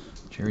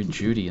 Jerry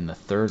Jeudy in the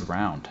 3rd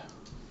round.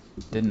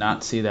 Did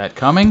not see that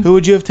coming. Who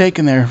would you have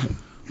taken there?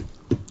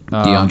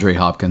 DeAndre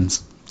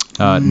Hopkins.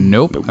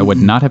 Nope. I would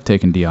not have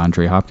taken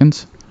DeAndre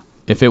Hopkins.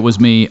 If it was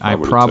me, I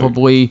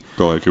probably...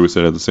 Go ahead. Can we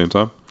say it at the same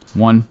time?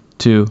 1,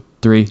 2,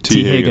 3.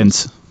 T.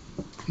 Higgins.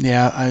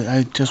 Yeah,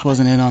 I just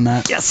wasn't in on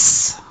that.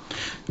 Yes.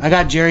 I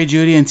got Jerry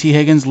Jeudy and T.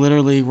 Higgins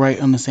literally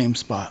right on the same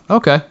spot.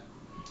 Okay.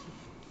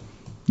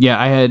 Yeah,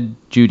 I had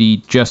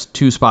Jeudy just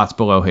 2 spots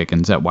below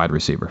Higgins at wide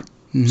receiver.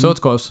 Mm-hmm. So it's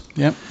close.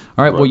 Yep.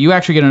 All right, well, you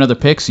actually get another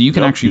pick, so you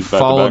can actually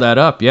follow back-to-back. that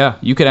up. Yeah,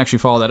 you could actually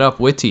follow that up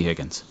with T.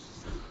 Higgins.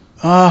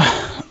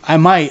 I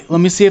might. Let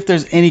me see if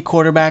there's any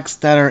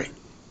quarterbacks that are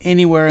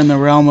anywhere in the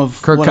realm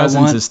of Kirk what Cousins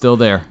I want. is still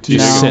there.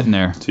 Just sitting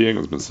there. T.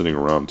 Higgins been sitting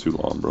around too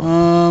long, bro.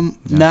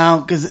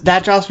 No, because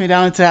that drops me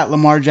down into that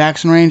Lamar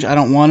Jackson range. I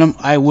don't want him.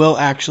 I will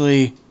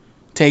actually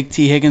take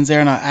T. Higgins there,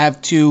 and I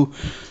have 2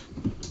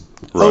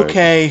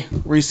 okay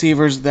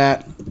receivers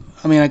that,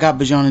 I got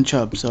Bijan and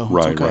Chubb, so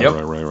it's okay.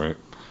 Right.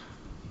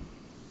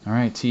 All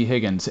right, T.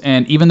 Higgins.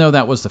 And even though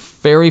that was the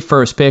very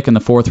first pick in the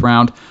 4th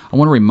round, I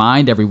want to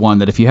remind everyone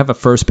that if you have a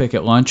first pick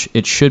at lunch,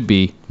 it should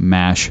be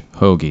Mash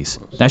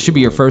Hoagies. That should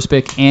be your first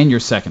pick and your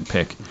second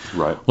pick.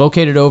 Right.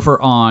 Located over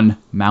on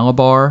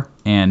Malabar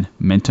and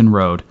Minton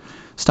Road.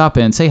 Stop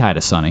in, say hi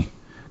to Sonny.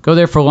 Go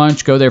there for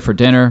lunch, go there for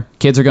dinner.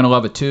 Kids are going to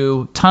love it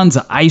too. Tons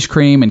of ice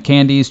cream and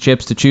candies,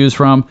 chips to choose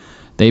from.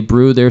 They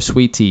brew their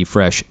sweet tea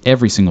fresh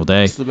every single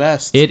day. It's the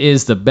best. It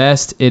is the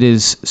best. It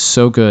is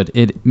so good.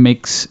 It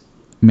makes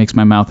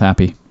my mouth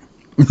happy.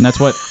 And that's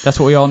what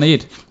we all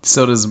need.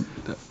 So does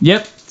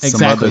Yep,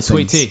 exactly. other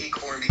Sweet things. tea.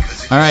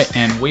 All right,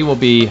 and we will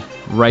be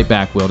right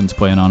back. Wilden's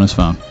playing on his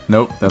phone.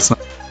 Nope, that's not.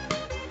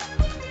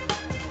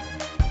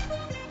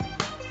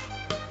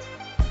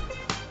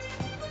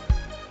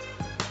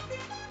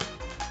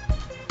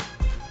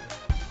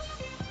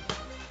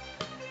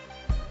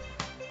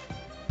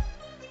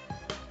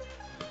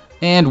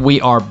 And we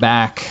are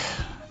back.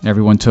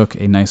 Everyone took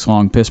a nice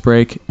long piss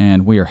break,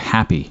 and we are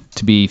happy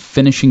to be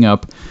finishing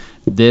up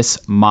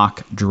this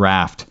mock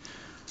draft.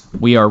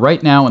 We are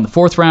right now in the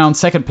 4th round,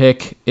 2nd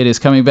pick. It is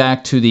coming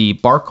back to the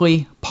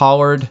Barkley,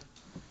 Pollard,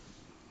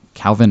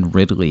 Calvin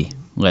Ridley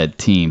led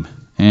team.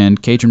 And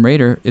Cajun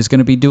Raider is going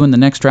to be doing the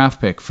next draft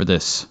pick for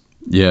this.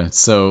 Yeah,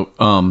 so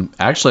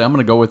actually I'm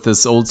going to go with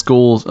this old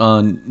school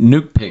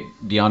nuke pick,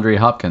 DeAndre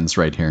Hopkins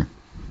right here.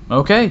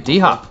 Okay,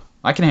 D-Hop.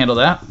 I can handle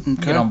that.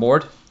 Okay. Get on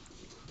board.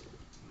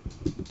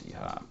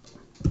 D-Hop.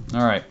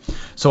 All right.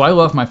 So I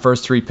love my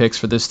first 3 picks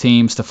for this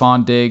team.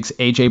 Stephon Diggs,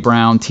 A.J.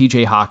 Brown,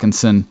 T.J.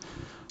 Hawkinson.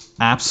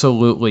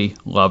 Absolutely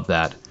love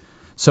that.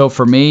 So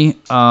for me,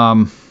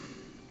 I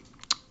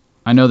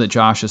know that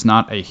Josh is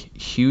not a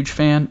huge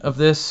fan of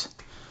this,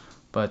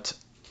 but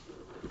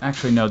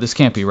actually, no, this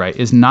can't be right.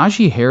 Is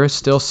Najee Harris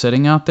still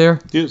sitting out there?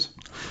 He is.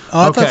 Oh,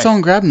 I Okay. thought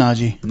someone grabbed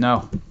Najee.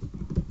 No.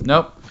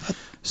 Nope.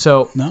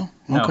 So No?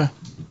 Okay.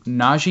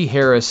 Najee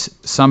Harris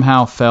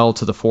somehow fell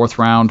to the 4th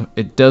round.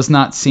 It does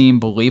not seem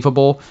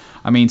believable.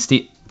 I mean,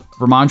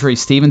 Ramondre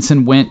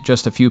Stevenson went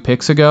just a few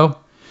picks ago,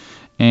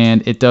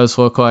 and it does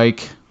look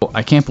like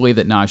I can't believe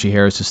that Najee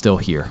Harris is still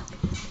here.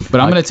 But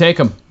I'm going to take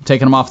him.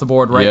 Taking him off the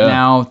board right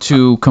now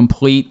to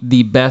complete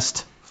the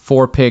best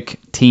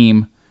 4-pick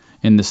team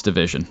in this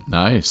division.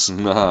 Nice.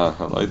 Nah,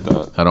 I like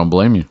that. I don't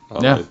blame you. I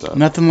like that.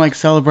 Nothing like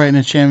celebrating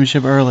a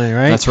championship early,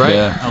 right? That's right.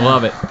 Yeah. I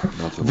love it.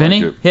 Nothing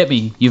Vinny, like it. hit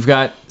me. You've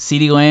got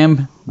CeeDee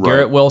Lamb,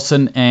 Garrett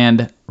Wilson,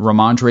 and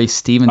Ramondre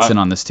Stevenson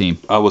on this team.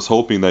 I was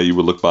hoping that you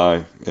would look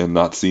by and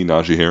not see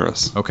Najee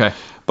Harris. Okay.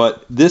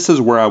 But this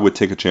is where I would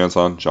take a chance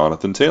on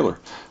Jonathan Taylor.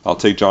 I'll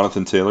take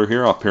Jonathan Taylor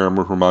here. I'll pair him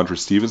with Ramondre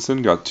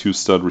Stevenson. Got 2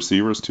 stud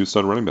receivers, 2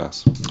 stud running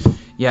backs.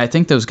 Yeah, I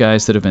think those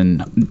guys that have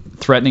been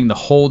threatening the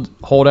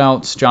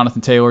holdouts,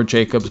 Jonathan Taylor,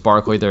 Jacobs,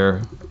 Barkley,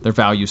 their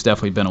value's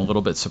definitely been a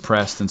little bit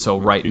suppressed, and so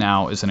right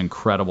now is an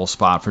incredible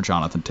spot for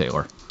Jonathan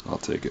Taylor. I'll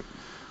take it.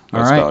 All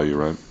That's right. value,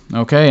 right?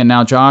 Okay, and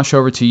now Josh,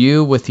 over to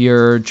you with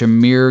your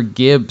Jahmyr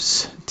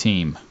Gibbs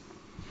team.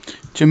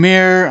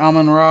 Jahmyr,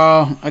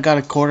 Amon-Ra, I got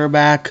a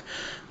quarterback.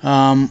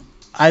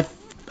 I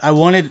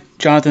wanted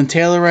Jonathan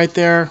Taylor right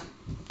there.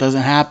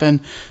 Doesn't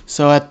happen.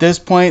 So at this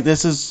point,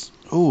 this is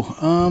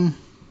I'm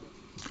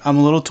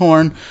a little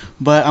torn,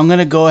 but I'm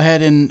gonna go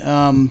ahead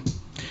and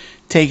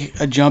take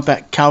a jump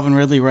at Calvin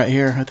Ridley right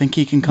here. I think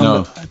he can come.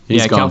 No,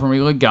 he's gone. Calvin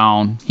Ridley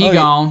gone.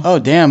 Gone. Oh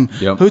damn!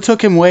 Yep. Who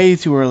took him way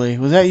too early?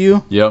 Was that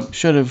you? Yep.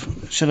 Should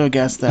have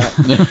guessed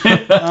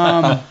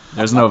that.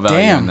 There's no value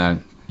Damn. in that.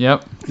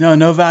 Yep.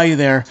 No value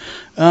there.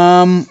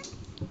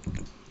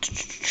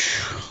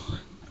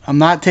 I'm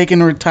not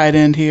taking a tight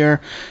end here.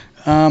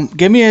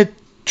 Give me a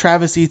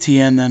Travis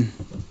Etienne then.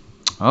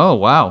 Oh,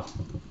 wow.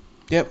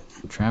 Yep.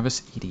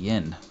 Travis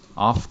Etienne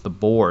off the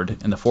board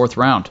in the 4th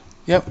round.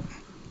 Yep.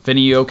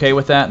 Vinny, you okay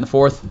with that in the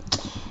 4th?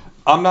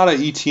 I'm not an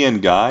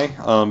ETN guy,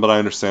 but I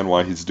understand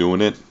why he's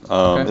doing it.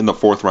 Okay. In the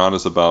 4th round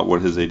is about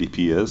what his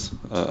ADP is.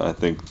 I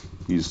think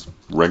he's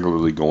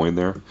regularly going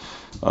there.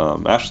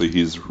 Actually,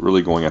 he's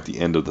really going at the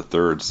end of the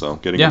 3rd, so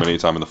getting him any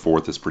time in the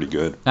 4th is pretty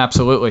good.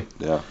 Absolutely.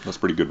 Yeah, that's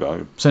pretty good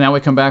value. So now we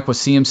come back with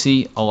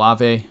CMC,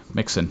 Olave,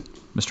 Mixon.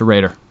 Mr.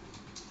 Rader.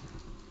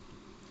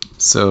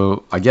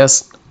 So I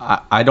guess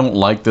I don't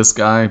like this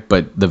guy,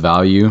 but the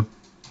value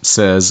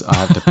says I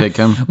have to pick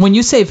him. When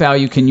you say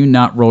value, can you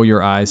not roll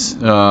your eyes?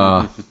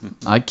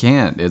 I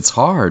can't. It's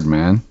hard,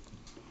 man.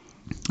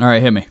 All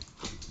right, hit me.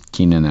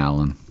 Keenan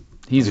Allen.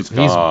 He's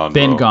gone,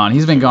 been bro. gone.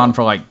 He's been gone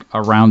for like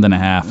a round and a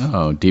half.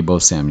 Oh,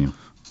 Debo Samuel.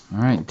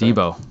 All right,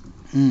 Debo.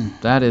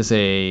 That is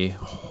a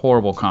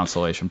horrible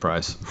consolation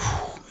prize.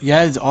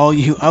 Yeah, it's all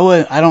you.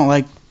 I don't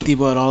like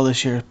Debo at all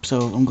this year, so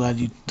I'm glad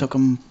you took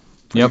him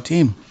for your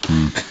team.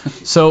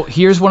 So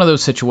here's one of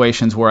those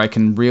situations where I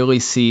can really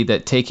see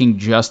that taking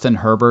Justin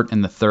Herbert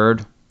in the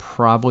 3rd,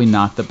 probably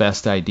not the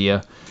best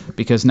idea,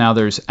 because now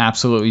there's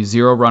absolutely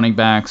 0 running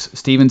backs.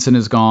 Stevenson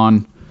is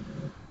gone.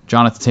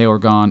 Jonathan Taylor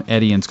gone.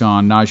 Etienne's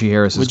gone. Najee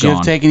Harris is Would gone. you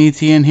have taken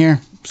ETN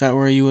here? Is that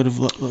where you would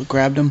have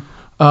grabbed him?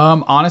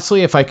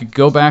 Honestly, if I could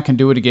go back and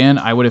do it again,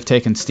 I would have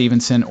taken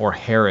Stevenson or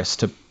Harris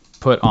to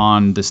put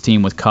on this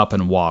team with Kupp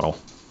and Waddle.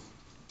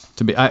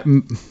 But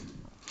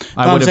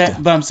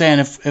I'm saying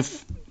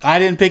if I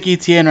didn't pick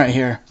ETN right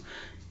here,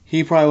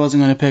 he probably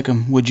wasn't going to pick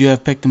him. Would you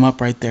have picked him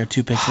up right there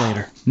 2 picks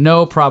later?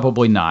 No,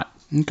 probably not.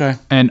 Okay.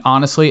 And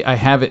honestly, I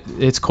have it.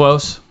 It's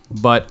close,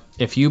 but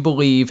if you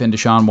believe in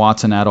Deshaun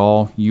Watson at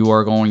all, you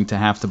are going to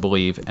have to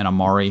believe in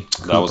Amari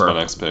Cooper. That was my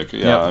next pick. Yeah,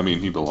 Yep. I mean,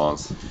 he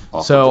belongs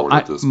off the So board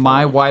at this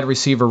my point. wide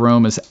receiver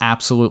room is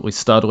absolutely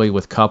studly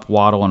with Kupp,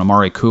 Waddle, and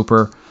Amari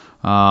Cooper.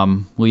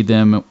 Lead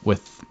them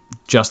with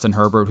Justin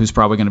Herbert, who's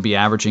probably going to be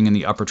averaging in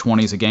the upper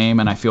 20s a game,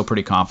 and I feel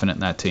pretty confident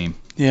in that team.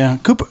 Yeah,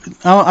 Cooper.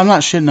 I'm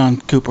not shitting on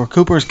Cooper.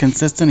 Cooper is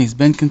consistent. He's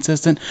been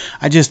consistent.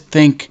 I just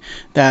think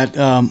that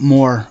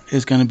Moore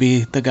is going to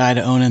be the guy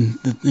to own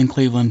in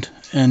Cleveland,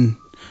 and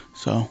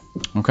so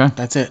Okay.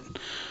 that's it.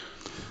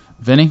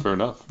 Vinny, Fair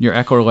enough. your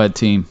Eckler-led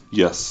team.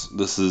 Yes,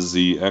 this is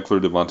the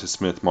Eckler, Devontae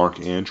Smith, Mark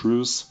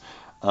Andrews.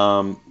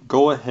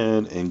 Go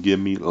ahead and give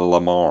me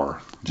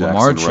Lamar Jackson.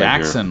 Lamar right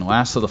Jackson, here,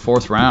 last of the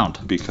 4th round.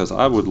 because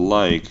I would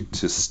like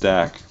to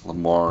stack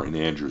Lamar and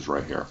Andrews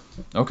right here.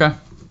 Okay.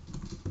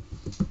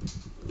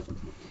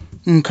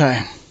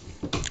 Okay.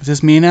 Is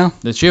this me now?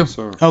 That's you.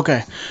 Sir.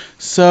 Okay.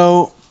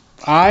 So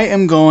I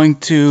am going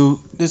to.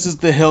 This is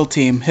the Hill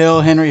team.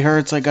 Hill, Henry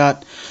Hurts.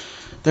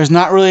 There's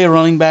not really a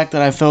running back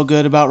that I feel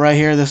good about right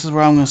here. This is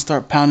where I'm going to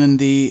start pounding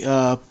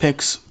the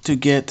picks to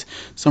get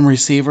some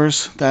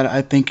receivers that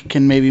I think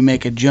can maybe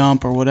make a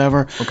jump or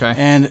whatever. Okay.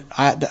 And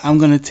I'm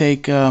going to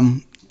take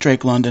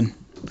Drake London.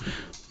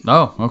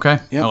 Oh, okay.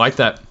 Yep. I like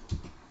that.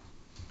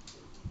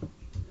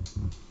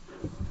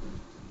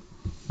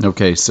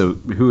 Okay, so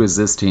who is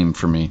this team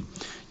for me?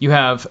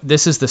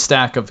 This is the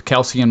stack of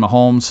Kelsey and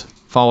Mahomes,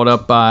 followed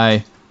up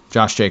by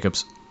Josh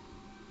Jacobs.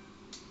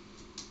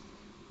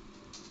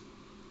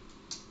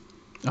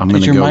 I'm gonna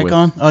Is your go mic with,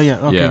 on? Oh, yeah.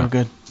 Okay, Yeah. we're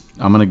good.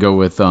 I'm gonna go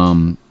with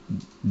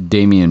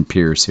Damian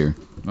Pierce here.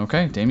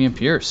 Okay, Dameon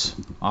Pierce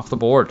off the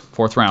board,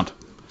 4th round.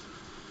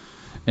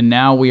 And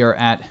now we are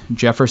at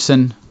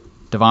Jefferson,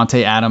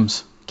 Devontae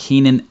Adams,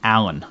 Keenan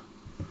Allen.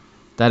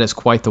 That is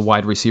quite the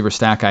wide receiver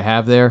stack I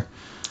have there.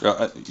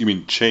 You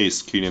mean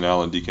Chase, Keenan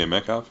Allen, DK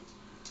Metcalf?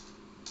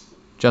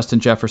 Justin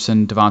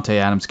Jefferson, Devontae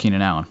Adams,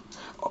 Keenan Allen.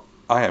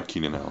 I have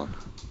Keenan Allen.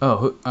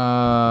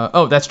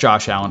 Oh, that's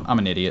Josh Allen. I'm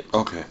an idiot.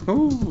 Okay.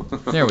 Ooh.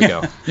 There we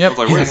go. Yep. I was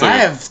like, wait a I second.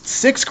 have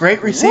 6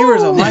 great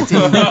receivers on my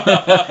team. All right,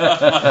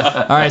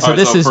 so All right,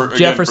 this so is for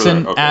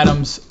Jefferson, okay.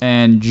 Adams,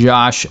 and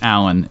Josh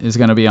Allen is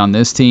going to be on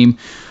this team.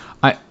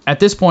 At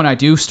this point, I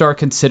do start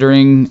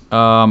considering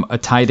a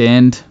tight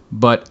end,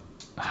 but,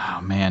 oh,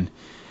 man,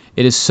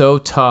 it is so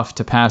tough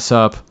to pass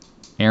up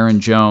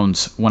Aaron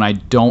Jones when I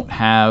don't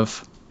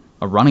have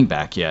a running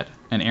back yet.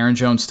 And Aaron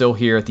Jones still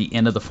here at the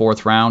end of the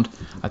 4th round.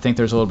 I think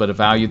there's a little bit of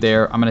value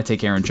there. I'm going to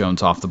take Aaron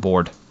Jones off the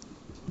board.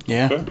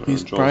 Yeah, Okay,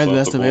 he's Jones probably the off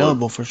best the board.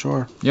 available for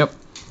sure. Yep.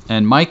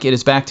 And Mike, it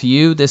is back to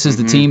you. This is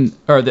the team,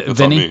 or That's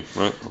Vinnie, on me,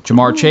 right?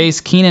 Jamar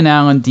Chase, Keenan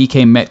Allen,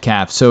 DK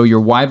Metcalf. So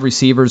your wide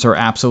receivers are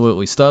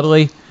absolutely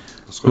studly.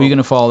 Let's Who are you going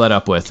to follow that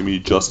up with? Give me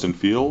Justin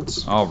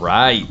Fields All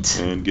right.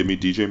 and give me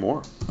DJ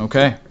Moore.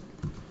 Okay.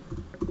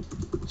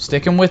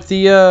 Sticking with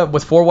the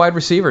with 4 wide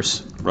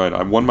receivers. Right.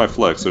 I won my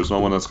flex. There's no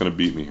one that's going to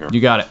beat me here.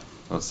 You got it.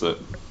 That's it.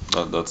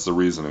 That's the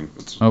reasoning.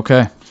 It's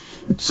Okay.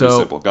 pretty So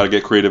simple. Got to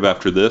get creative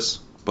after this,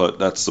 but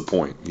that's the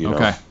point. You know?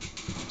 okay.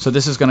 So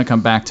this is going to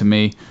come back to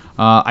me.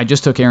 I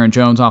just took Aaron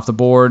Jones off the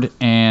board,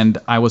 and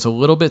I was a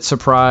little bit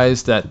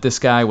surprised that this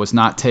guy was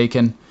not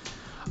taken.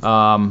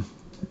 Man,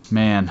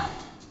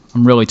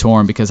 I'm really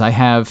torn because I'm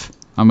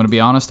going to be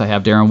honest, I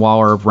have Darren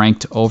Waller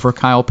ranked over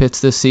Kyle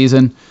Pitts this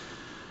season.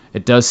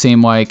 It does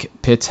seem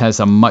like Pitts has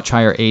a much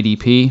higher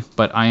ADP,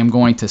 but I am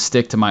going to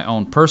stick to my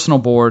own personal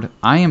board.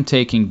 I am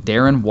taking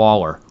Darren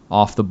Waller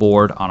off the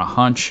board on a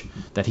hunch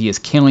that he is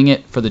killing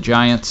it for the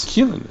Giants.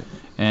 Killing it.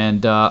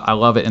 And I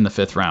love it in the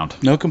 5th round.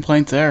 No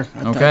complaints there.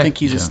 I Okay. think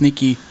he's a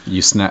sneaky.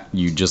 You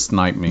just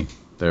sniped me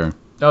there.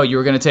 Oh, you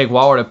were going to take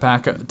Waller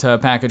to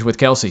package with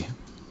Kelsey.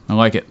 I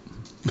like it.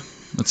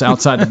 It's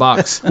outside the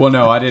box. Well,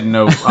 no, I didn't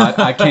know.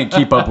 I can't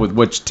keep up with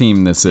which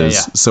team this is.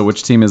 Yeah. So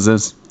which team is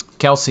this?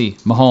 Kelsey,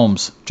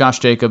 Mahomes, Josh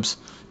Jacobs,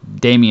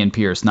 Damian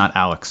Pierce, not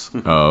Alex.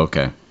 Oh,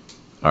 okay.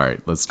 All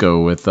right, let's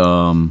go with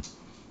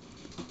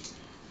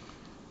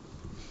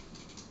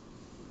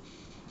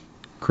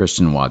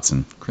Christian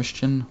Watson.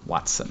 Christian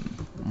Watson.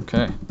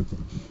 Okay.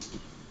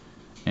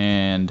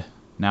 And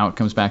now it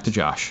comes back to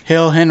Josh.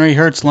 Hill, Henry,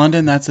 Hurts,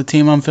 London. That's the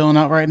team I'm filling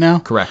out right now.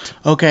 Correct.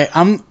 Okay,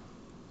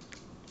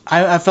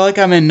 I feel like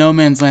I'm in no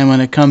man's land when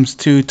it comes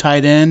to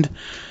tight end.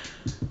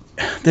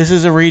 This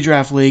is a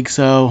redraft league,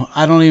 so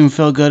I don't even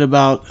feel good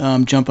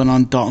about jumping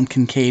on Dalton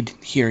Kincaid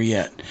here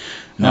yet.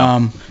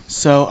 No.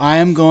 So I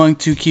am going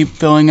to keep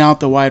filling out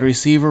the wide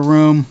receiver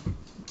room.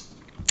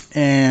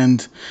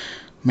 And,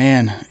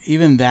 man,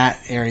 even that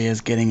area is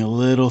getting a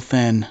little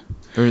thin.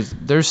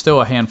 There's still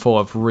a handful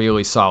of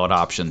really solid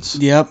options.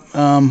 Yep,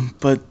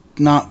 but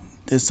not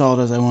as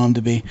solid as I want him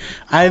to be.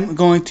 I'm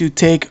going to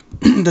take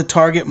the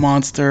target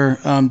monster,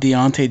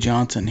 Deontay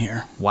Johnson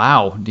here.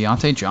 Wow,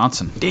 Deontay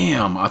Johnson.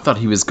 Damn, I thought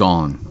he was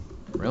gone.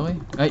 Really?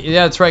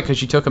 Yeah, that's right,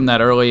 because you took him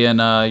that early in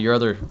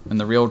in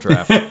the real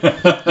draft.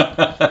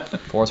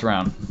 4th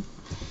round.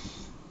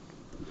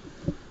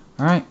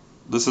 All right.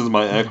 This is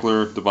my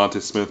Eckler,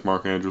 Devontae Smith,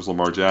 Mark Andrews,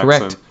 Lamar Jackson.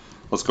 Correct.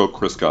 Let's go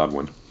Chris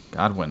Godwin.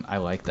 Godwin, I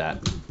like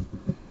that.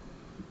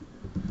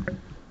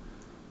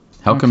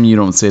 How come you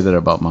don't say that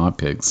about my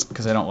pigs?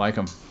 Because I don't like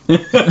him.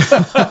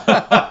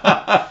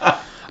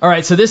 All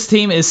right, so this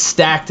team is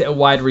stacked at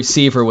wide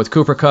receiver with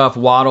Cooper Kupp,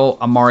 Waddle,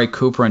 Amari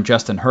Cooper, and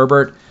Justin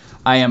Herbert.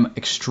 I am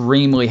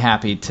extremely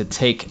happy to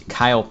take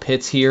Kyle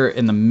Pitts here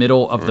in the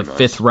middle of the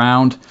 5th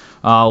round.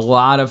 A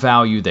lot of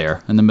value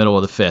there in the middle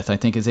of the 5th. I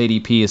think his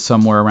ADP is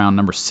somewhere around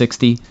number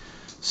 60.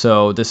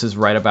 So this is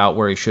right about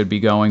where he should be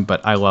going,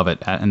 but I love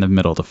it in the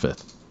middle of the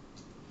 5th.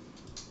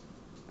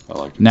 I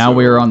like it. Now too.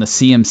 we are on the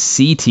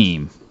CMC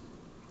team.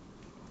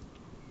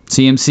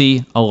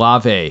 CMC,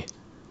 Olave,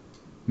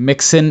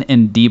 Mixon,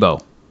 and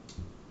Debo.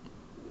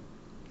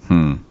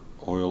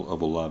 Oil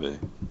of Olave.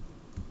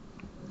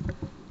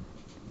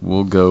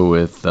 We'll go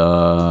with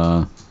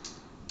A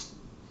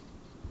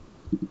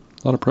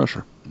lot of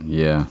pressure.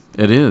 yeah,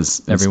 it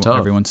is. It's tough.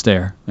 Everyone's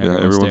there.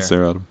 Everyone's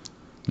there, Adam.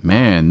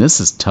 Man, this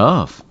is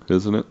tough.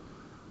 Isn't it?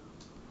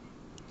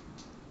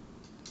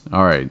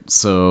 All right,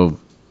 so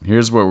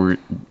here's where we're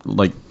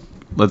like.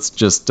 Let's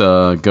just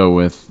go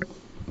with.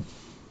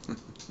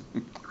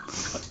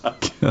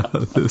 God,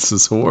 this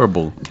is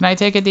horrible. Can I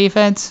take a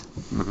defense?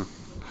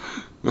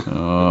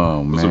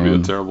 Oh This would be a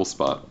man. terrible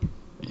spot.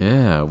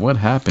 Yeah, what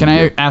happened? Can I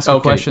here? ask a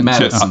question?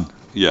 Madison.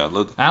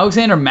 Yeah,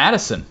 Alexander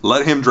Madison.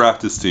 let him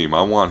draft his team.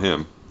 I want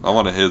him. I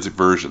want his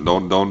version.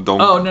 Don't.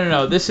 Oh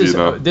no. This is You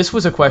know. this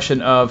was a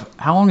question of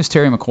how long is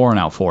Terry McLaurin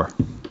out for?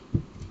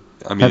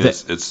 I mean, Have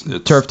it's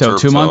turf toe,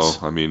 2 months?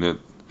 I mean,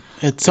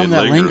 It's something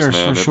that lingers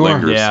man. for It sure.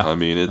 lingers. Yeah, I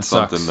mean, it's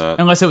That sucks. something that.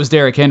 Unless it was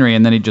Derrick Henry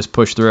and then he just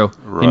pushed through. He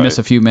Right. missed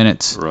a few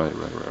minutes Right.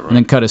 and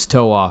then cut his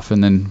toe off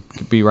and then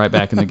could be right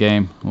back in the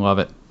game. Love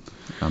it.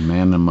 A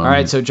man among. All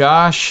right, so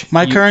Josh.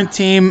 My current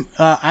team,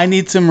 I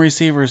need some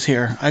receivers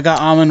here. I got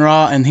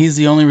Amon-Ra, and he's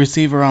the only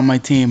receiver on my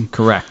team.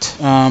 Correct.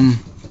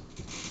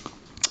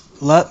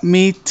 Let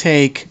me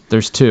take...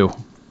 There's two.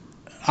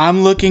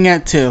 I'm looking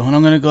at two, and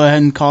I'm going to go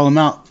ahead and call them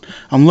out.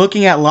 I'm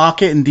looking at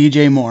Lockett and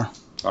DJ Moore.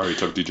 I already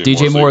took DJ Moore.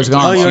 DJ Moore is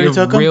gone. Oh, you So already you're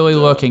took him? really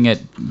looking at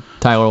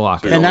Tyler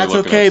Lockett. You're And only that's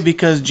looking okay at-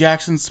 because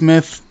Jackson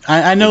Smith...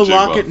 I know And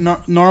Jigba.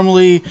 Lockett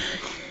normally...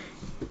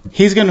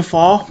 He's going to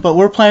fall, but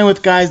we're playing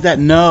with guys that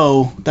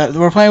know... that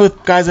we're playing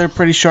with guys that are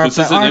pretty sharp. This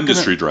that is an aren't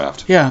industry gonna,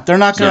 draft. Yeah, they're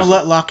not going to Seriously.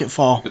 let Lockett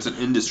fall. It's an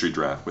industry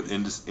draft with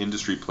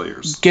industry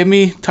players. Give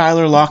me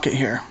Tyler Lockett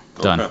here.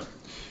 Done. Okay.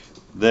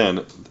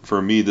 Then,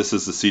 for me, this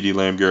is the CeeDee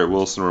Lamb, Garrett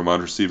Wilson,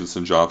 Ramondre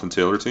Stevenson, Jonathan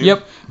Taylor team.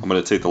 Yep. I'm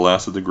going to take the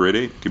last of the grade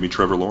 8. Give me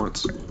Trevor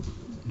Lawrence.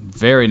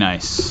 Very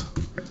nice.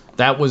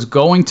 That was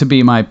going to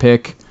be my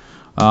pick.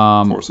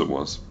 Of course it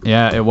was.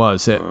 Yeah, it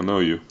was. I don't know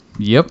you.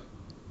 Yep.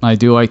 I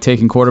do like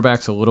taking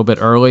quarterbacks a little bit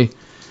early.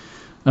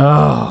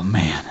 Oh,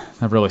 man.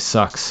 That really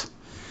sucks.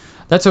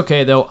 That's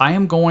okay, though. I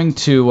am going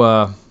to...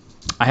 I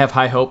have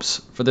high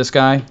hopes for this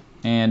guy,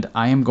 and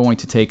I am going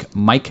to take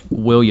Mike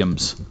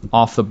Williams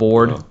off the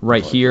board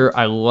right here.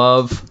 I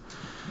love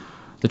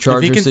the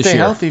Chargers If he can this stay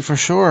year. healthy, for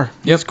sure.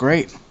 Yep. He's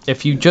great.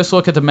 If you just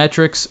look at the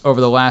metrics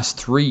over the last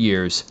 3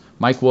 years,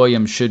 Mike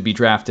Williams should be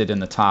drafted in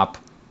the top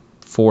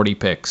 40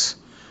 picks,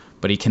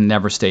 but he can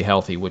never stay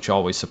healthy, which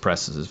always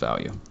suppresses his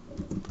value.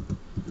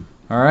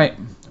 All right,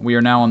 we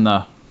are now on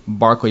the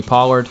Barkley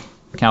Pollard,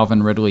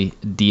 Calvin Ridley,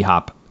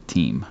 D-Hop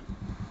team.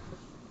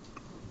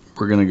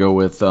 We're gonna go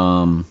with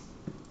Yeah.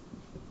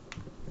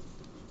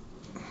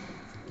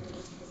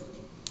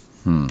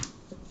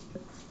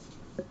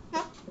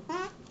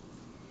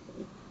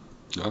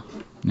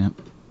 Yep.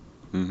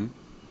 Mm-hmm.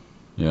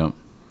 Yeah.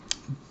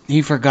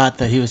 He forgot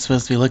that he was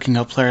supposed to be looking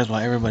up players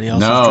while everybody else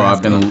No, was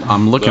drafting.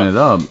 I'm looking it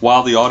up.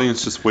 While the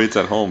audience just waits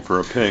at home for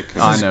a pick.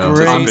 I know.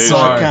 Great I'm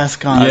sorry. podcast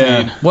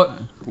content. Yeah. What?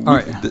 All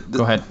right,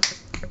 go ahead.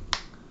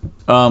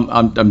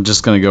 I'm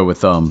just gonna go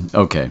with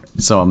okay.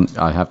 So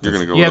I have to. You're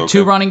going to go You with have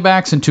two okay. running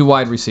backs and two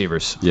wide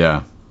receivers.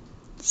 Yeah.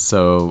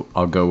 So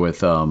I'll go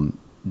with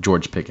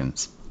George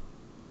Pickens.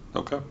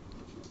 Okay.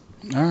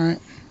 All right.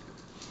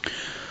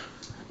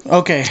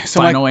 Okay,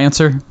 so Final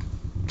answer?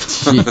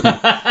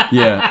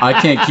 Yeah, I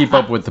can't keep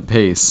up with the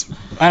pace.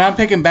 and I'm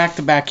picking back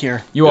to back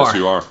here. You Yes, are.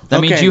 you are. That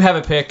means Okay. you have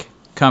a pick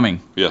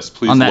coming Yes,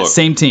 please on that look.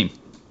 same team.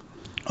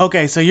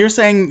 Okay, so you're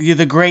saying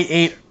the great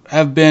 8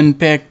 have been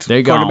picked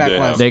They gone.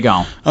 quarterback-wise. They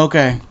gone.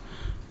 Okay.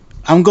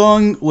 I'm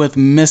going with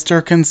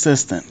Mr.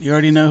 Consistent. You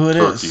already know who it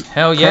is. Turkey.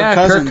 Hell yeah,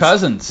 Kirk Kirk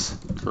Cousins.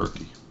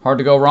 Kirky. Hard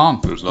to go wrong.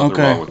 There's nothing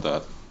Okay. wrong with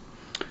that.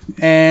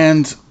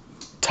 And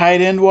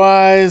tight end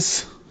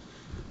wise,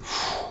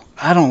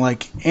 I don't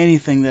like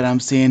anything that I'm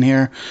seeing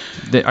here.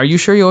 Are you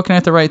sure you're looking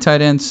at the right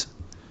tight ends?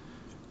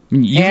 I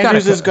mean,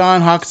 Andrews is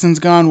gone, Hawkinson's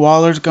gone,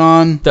 Waller's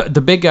gone.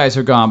 The big guys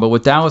are gone, but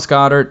with Dallas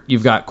Goedert,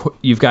 you've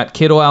got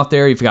Kittle out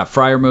there, you've got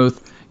Freiermuth.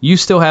 You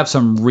still have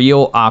some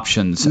real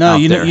options No,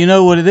 out you there. know, you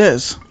know what it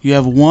is. You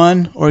have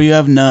one or you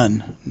have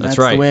none. That's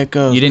right. the way it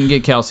goes. You didn't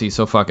get Kelsey,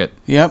 so fuck it.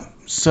 Yep.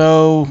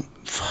 So,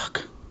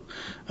 fuck.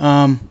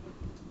 Let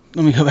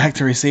me go back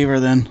to receiver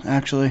then,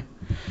 actually.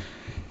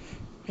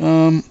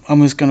 I'm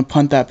just going to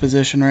punt that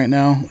position right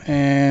now,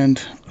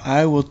 and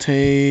I will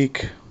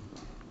take...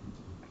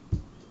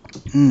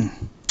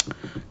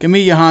 Give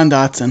me Jahan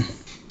Dotson.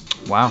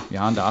 Wow,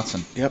 Jahan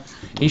Dotson. Yep.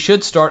 He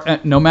should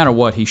start, no matter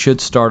what, he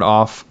should start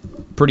off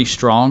pretty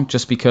strong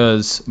just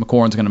because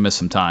McLaurin's going to miss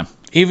some time.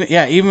 Even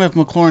if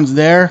McLaurin's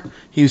there,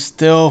 he's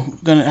still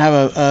going to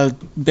have a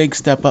big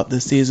step up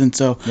this season,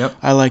 so Yep.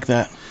 I like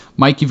that.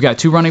 Mike, you've got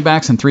 2 running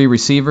backs and 3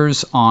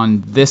 receivers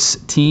on this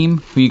team.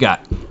 Who you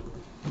got?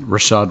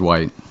 Rashad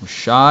White.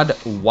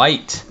 Rashad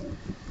White.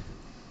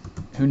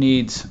 Who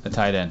needs a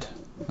tight end?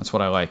 That's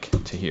what I like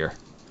to hear.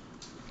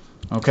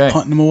 Okay.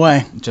 Punting him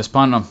away. Just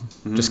punt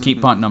them. Just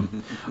keep punting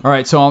them. All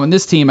right, so on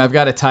this team, I've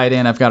got a tight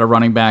end, I've got a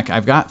running back,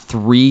 I've got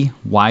 3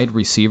 wide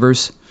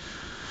receivers.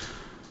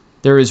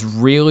 There is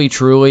really,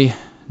 truly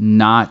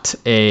not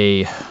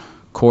a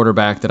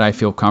quarterback that I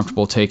feel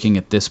comfortable taking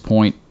at this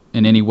point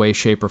in any way,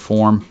 shape, or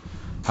form.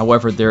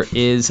 However, there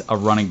is a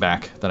running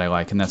back that I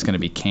like, and that's going to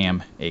be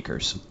Cam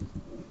Akers.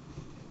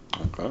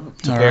 Okay. All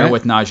Pair right.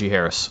 with Najee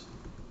Harris.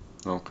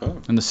 Okay.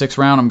 In the 6th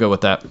round, I'm good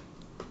with that.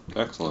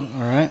 Excellent.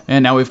 All right.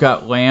 And now we've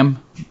got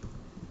Lamb,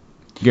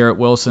 Garrett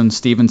Wilson,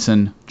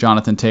 Stevenson,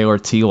 Jonathan Taylor,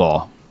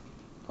 T-Law.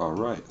 All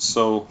right.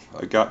 So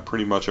I got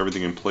pretty much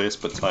everything in place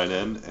but tight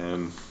end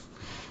and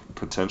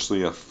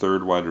potentially a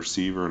 3rd wide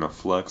receiver and a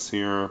flex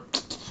here.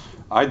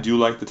 I do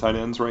like the tight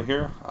ends right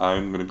here.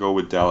 I'm going to go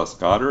with Dallas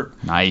Goedert.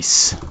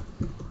 Nice.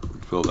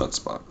 Fill that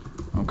spot.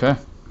 Okay.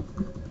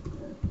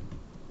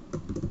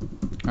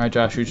 All right,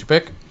 Josh, who'd you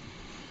pick?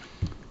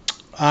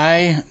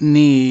 I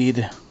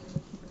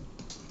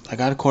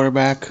got a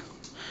quarterback.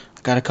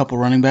 I got a couple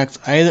running backs.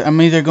 I'm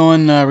either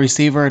going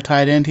receiver or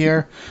tight end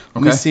here.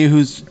 Let me Okay.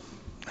 see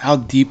how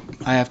deep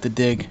I have to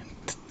dig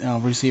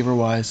receiver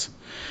wise.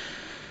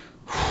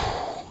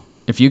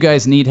 If you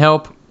guys need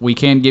help, we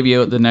can give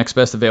you the next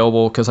best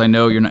available because I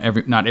know you're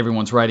not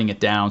everyone's writing it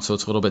down, so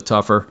it's a little bit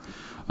tougher.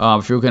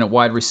 If you're looking at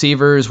wide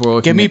receivers, we're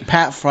looking Give me at...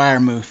 Pat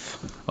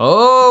Fryermuth.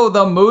 Oh,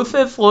 the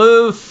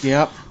Muth-Luth.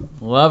 Yep.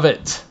 Love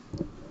it.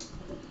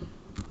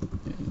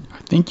 I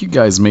think you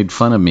guys made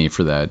fun of me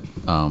for that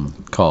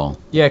call.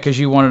 Yeah, because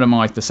you wanted him in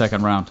like the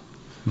second round.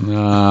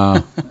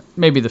 No.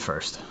 Maybe the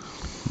first.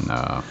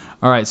 No.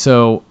 All right,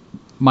 so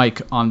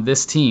Mike, on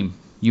this team,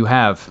 you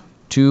have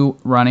you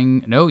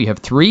have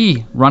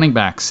 3 running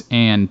backs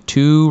and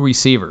 2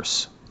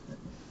 receivers.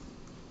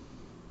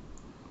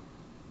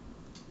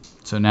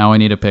 So now I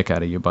need a pick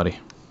out of you, buddy.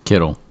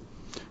 Kittle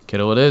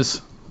it is.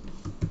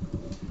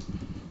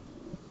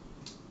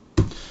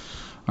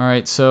 All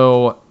right,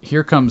 so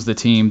here comes the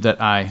team that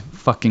I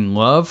fucking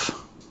love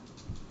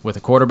with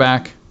a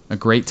quarterback, a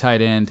great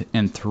tight end,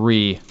 and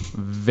 3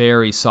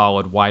 very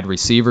solid wide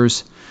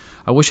receivers.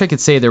 I wish I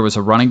could say there was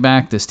a running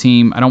back. This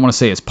team, I don't want to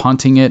say is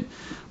punting it,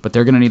 but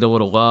they're going to need a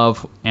little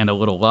love and a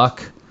little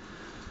luck.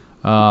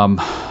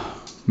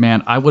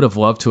 Man, I would have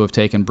loved to have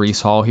taken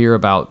Breece Hall here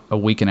about a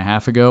week and a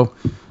half ago.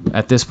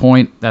 At this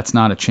point, that's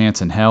not a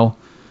chance in hell.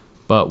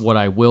 But what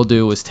I will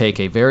do is take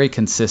a very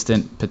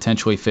consistent,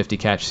 potentially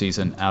 50-catch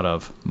season out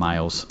of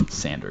Miles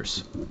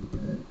Sanders.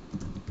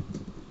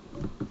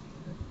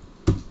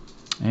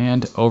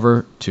 And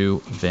over to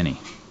Vinnie.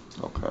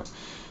 Okay.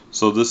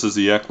 So this is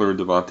the Eckler,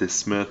 Devontae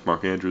Smith,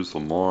 Mark Andrews,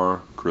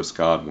 Lamar, Chris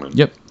Godwin.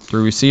 Yep.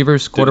 3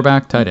 receivers,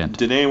 quarterback, tight end.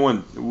 Did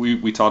anyone,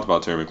 we talked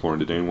about Terry McLaurin,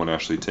 did anyone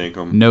actually take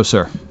him? No,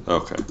 sir.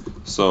 Okay.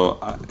 So,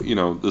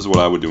 this is what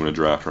I would do in a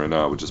draft right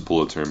now. I would just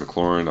pull a Terry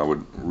McLaurin. I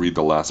would read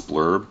the last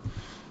blurb.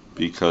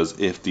 Because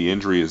if the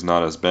injury is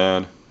not as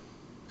bad,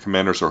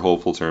 Commanders are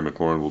hopeful Terry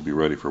McLaurin will be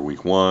ready for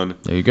week 1.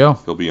 There you go.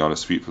 He'll be on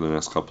his feet for the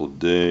next couple of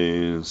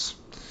days.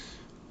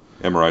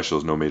 MRI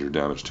shows no major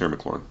damage. Terry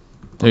McLaurin.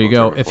 There you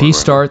go. If he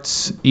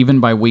starts even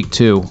by week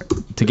 2,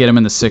 to get him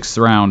in the 6th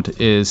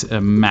round is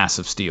a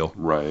massive steal.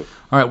 Right.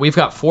 All right, we've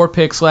got 4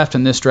 picks left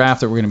in this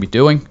draft that we're going to be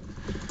doing.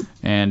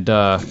 And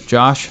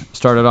Josh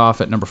started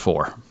off at number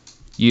 4.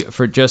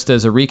 For just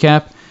as a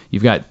recap,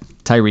 you've got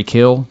Tyreek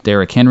Hill,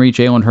 Derrick Henry,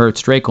 Jalen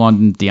Hurts, Drake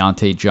London,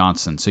 Deontay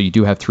Johnson. So you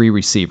do have 3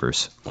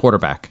 receivers,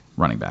 quarterback,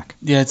 running back.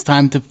 Yeah, it's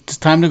time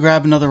to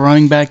grab another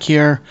running back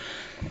here.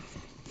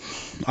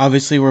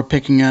 Obviously, we're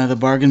picking out of the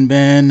bargain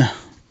bin.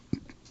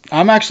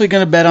 I'm actually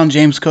going to bet on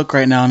James Cook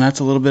right now, and that's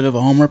a little bit of a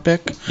homer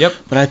pick. Yep.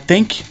 But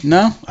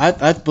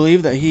I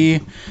believe that he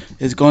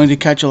is going to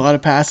catch a lot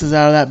of passes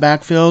out of that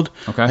backfield.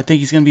 Okay. I think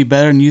he's going to be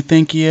better than you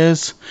think he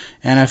is,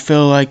 and I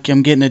feel like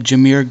I'm getting a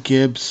Jahmyr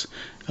Gibbs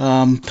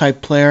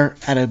type player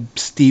at a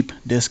steep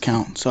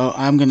discount. So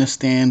I'm going to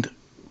stand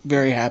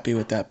very happy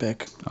with that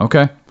pick.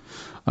 Okay.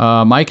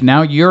 Mike,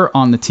 now you're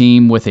on the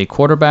team with a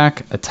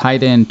quarterback, a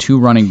tight end,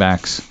 2 running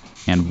backs,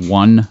 and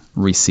 1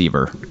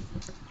 receiver.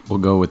 We'll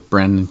go with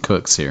Brandon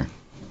Cooks here.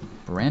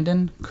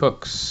 Brandon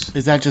Cooks.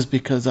 Is that just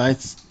because I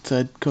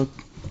said Cook?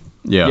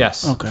 Yeah.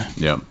 Yes. Okay.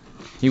 Yeah.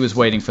 He was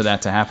waiting for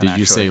that to happen, Did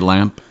you say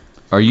Lamp?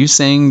 Are you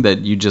saying that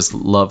you just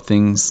love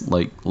things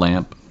like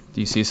Lamp?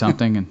 Do you see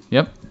something? And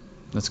yep,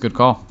 that's a good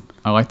call.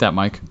 I like that,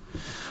 Mike.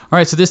 All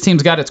right, so this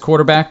team's got its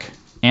quarterback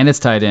and its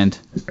tight end.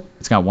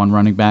 It's got 1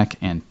 running back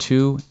and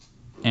 2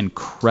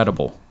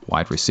 incredible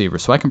wide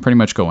receivers. So I can pretty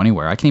much go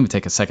anywhere. I can even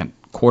take a second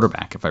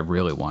quarterback if I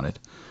really wanted.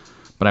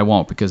 But I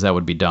won't because that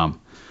would be dumb.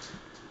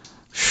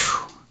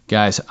 Whew.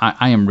 Guys,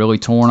 I am really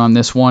torn on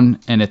this one,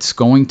 and it's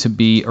going to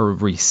be a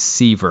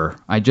receiver.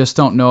 I just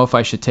don't know if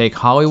I should take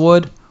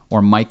Hollywood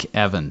or Mike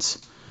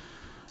Evans.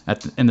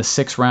 In the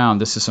 6th round,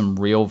 this is some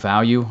real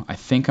value. I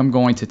think I'm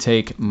going to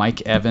take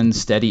Mike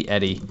Evans, Steady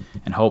Eddie,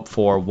 and hope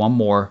for one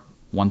more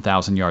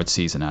 1,000-yard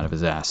season out of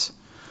his ass.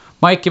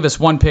 Mike, give us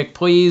 1 pick,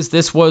 please.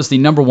 This was the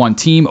number 1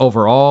 team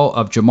overall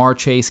of Jamar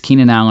Chase,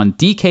 Keenan Allen,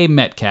 DK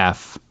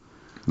Metcalf.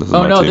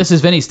 This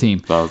is Vinny's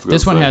team.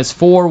 This one has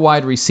 4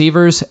 wide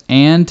receivers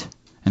and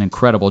an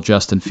incredible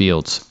Justin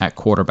Fields at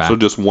quarterback. So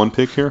just 1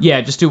 pick here? Yeah,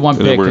 just do 1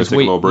 pick. We're going to take a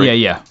little break?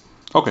 Yeah.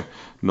 Okay,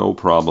 no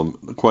problem.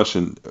 The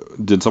question,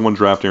 did someone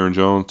draft Aaron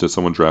Jones? Did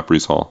someone draft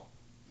Breece Hall?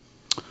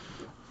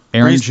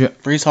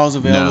 Breece Hall's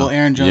available. No.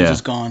 Aaron Jones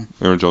is gone.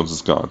 Aaron Jones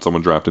is gone.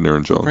 Someone drafted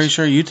Aaron Jones. Pretty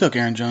sure you took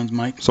Aaron Jones,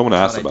 Mike. Someone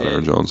asked about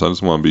Aaron Jones. I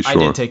just want to be sure.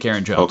 I did take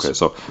Aaron Jones. Okay,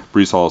 so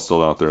Breece Hall is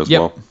still out there as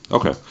well?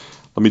 Okay.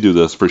 Let me do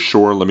this. For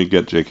sure, let me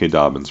get J.K.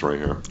 Dobbins right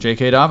here.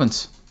 J.K.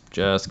 Dobbins.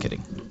 Just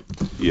kidding.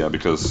 Yeah,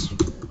 because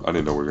I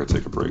didn't know we were going to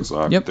take a break, so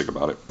I have to think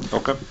about it.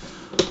 Okay.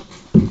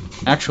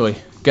 Actually,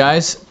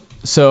 guys,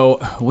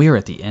 so we are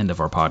at the end of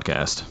our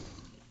podcast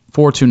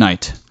for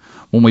tonight.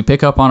 When we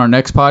pick up on our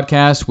next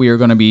podcast, we are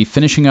going to be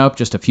finishing up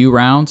just a few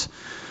rounds.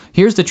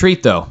 Here's the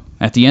treat, though.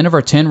 At the end of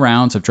our 10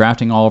 rounds of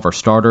drafting all of our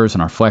starters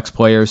and our flex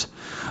players,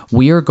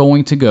 we are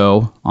going to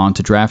go on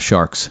to Draft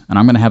Sharks, and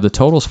I'm going to have the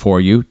totals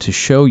for you to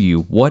show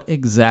you what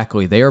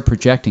exactly they are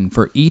projecting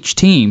for each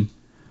team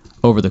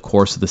over the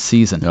course of the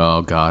season.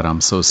 Oh, God,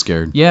 I'm so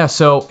scared. Yeah,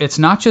 so it's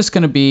not just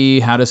going to be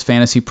how does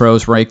Fantasy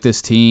Pros rank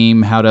this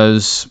team, how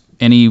does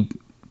any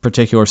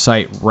particular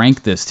site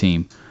rank this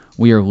team.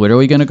 we are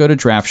literally going to go to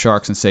Draft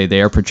Sharks and say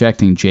they are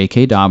projecting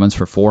J.K. Dobbins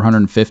for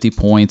 450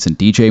 points and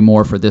DJ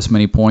Moore for this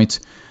many points.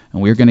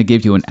 And we're going to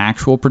give you an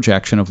actual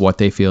projection of what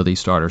they feel these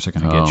starters are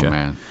going to get you.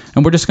 Man.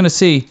 And we're just going to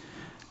see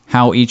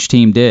how each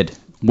team did,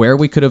 where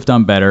we could have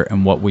done better,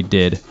 and what we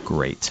did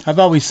great. How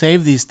about we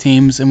save these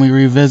teams and we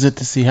revisit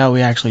to see how we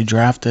actually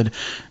drafted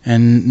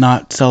and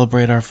not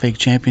celebrate our fake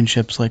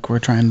championships like we're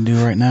trying to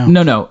do right now?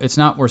 No, it's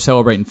not we're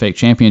celebrating fake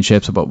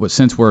championships, but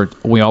since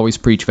we always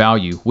preach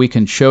value, we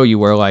can show you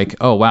where, like,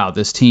 oh, wow,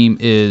 this team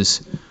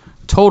is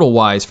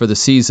total-wise for the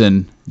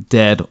season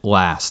dead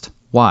last.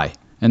 Why?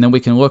 And then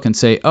we can look and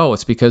say, oh,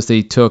 it's because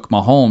they took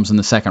Mahomes in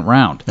the second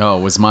round.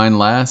 Oh, was mine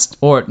last?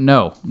 Or,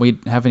 no, we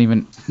haven't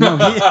even... No,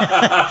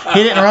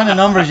 he didn't run the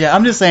numbers yet.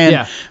 I'm just saying,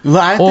 Yeah.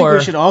 I think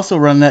we should also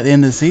run that at the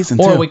end of the season,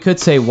 too. Or we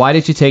could say, why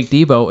did you take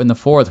Debo in the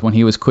fourth when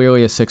he was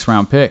clearly a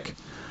sixth-round pick?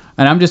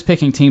 And I'm just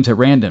picking teams at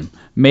random.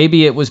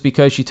 Maybe it was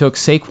because you took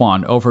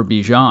Saquon over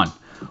Bijan.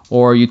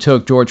 Or you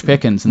took George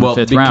Pickens in the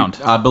fifth round.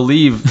 I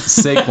believe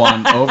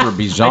Saquon over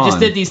Bijan. I just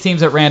did these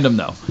teams at random,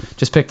 though.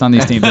 Just picked on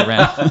these teams at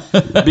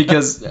random.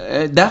 Because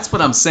that's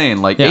what I'm saying.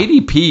 Like, Yeah.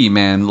 ADP,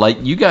 man, like,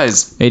 you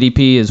guys...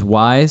 ADP is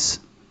wise.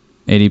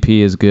 ADP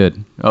is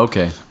good.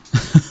 Okay.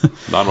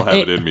 I don't have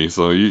it in me,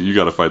 so you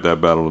got to fight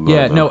that battle.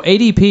 Yeah, no,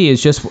 ADP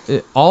is just...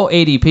 All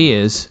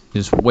ADP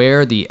is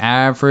where the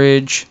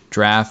average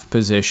draft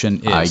position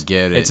is. I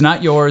get it. It's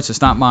not yours.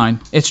 It's not mine.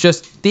 It's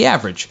just the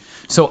average.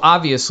 So,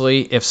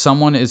 obviously, if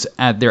someone is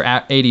at their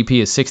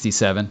ADP is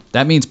 67,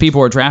 that means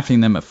people are drafting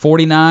them at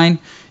 49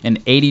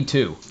 and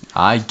 82.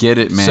 I get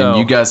it, man. So-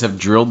 You guys have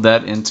drilled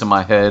that into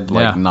my head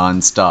like Yeah.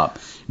 nonstop.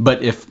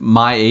 But if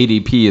my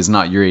ADP is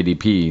not your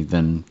ADP,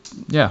 then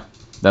Yeah.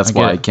 that's I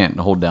get why it. I can't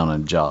hold down a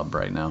job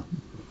right now.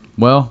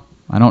 Well,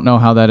 I don't know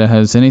how that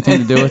has anything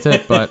to do with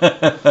it, but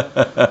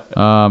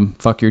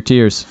fuck your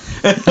tears.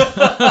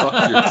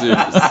 Fuck your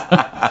tears.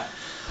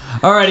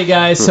 Alrighty,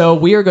 guys. So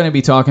we are going to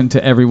be talking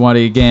to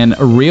everybody again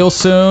real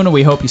soon.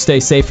 We hope you stay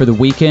safe for the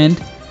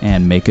weekend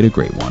and make it a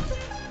great one.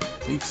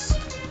 Peace.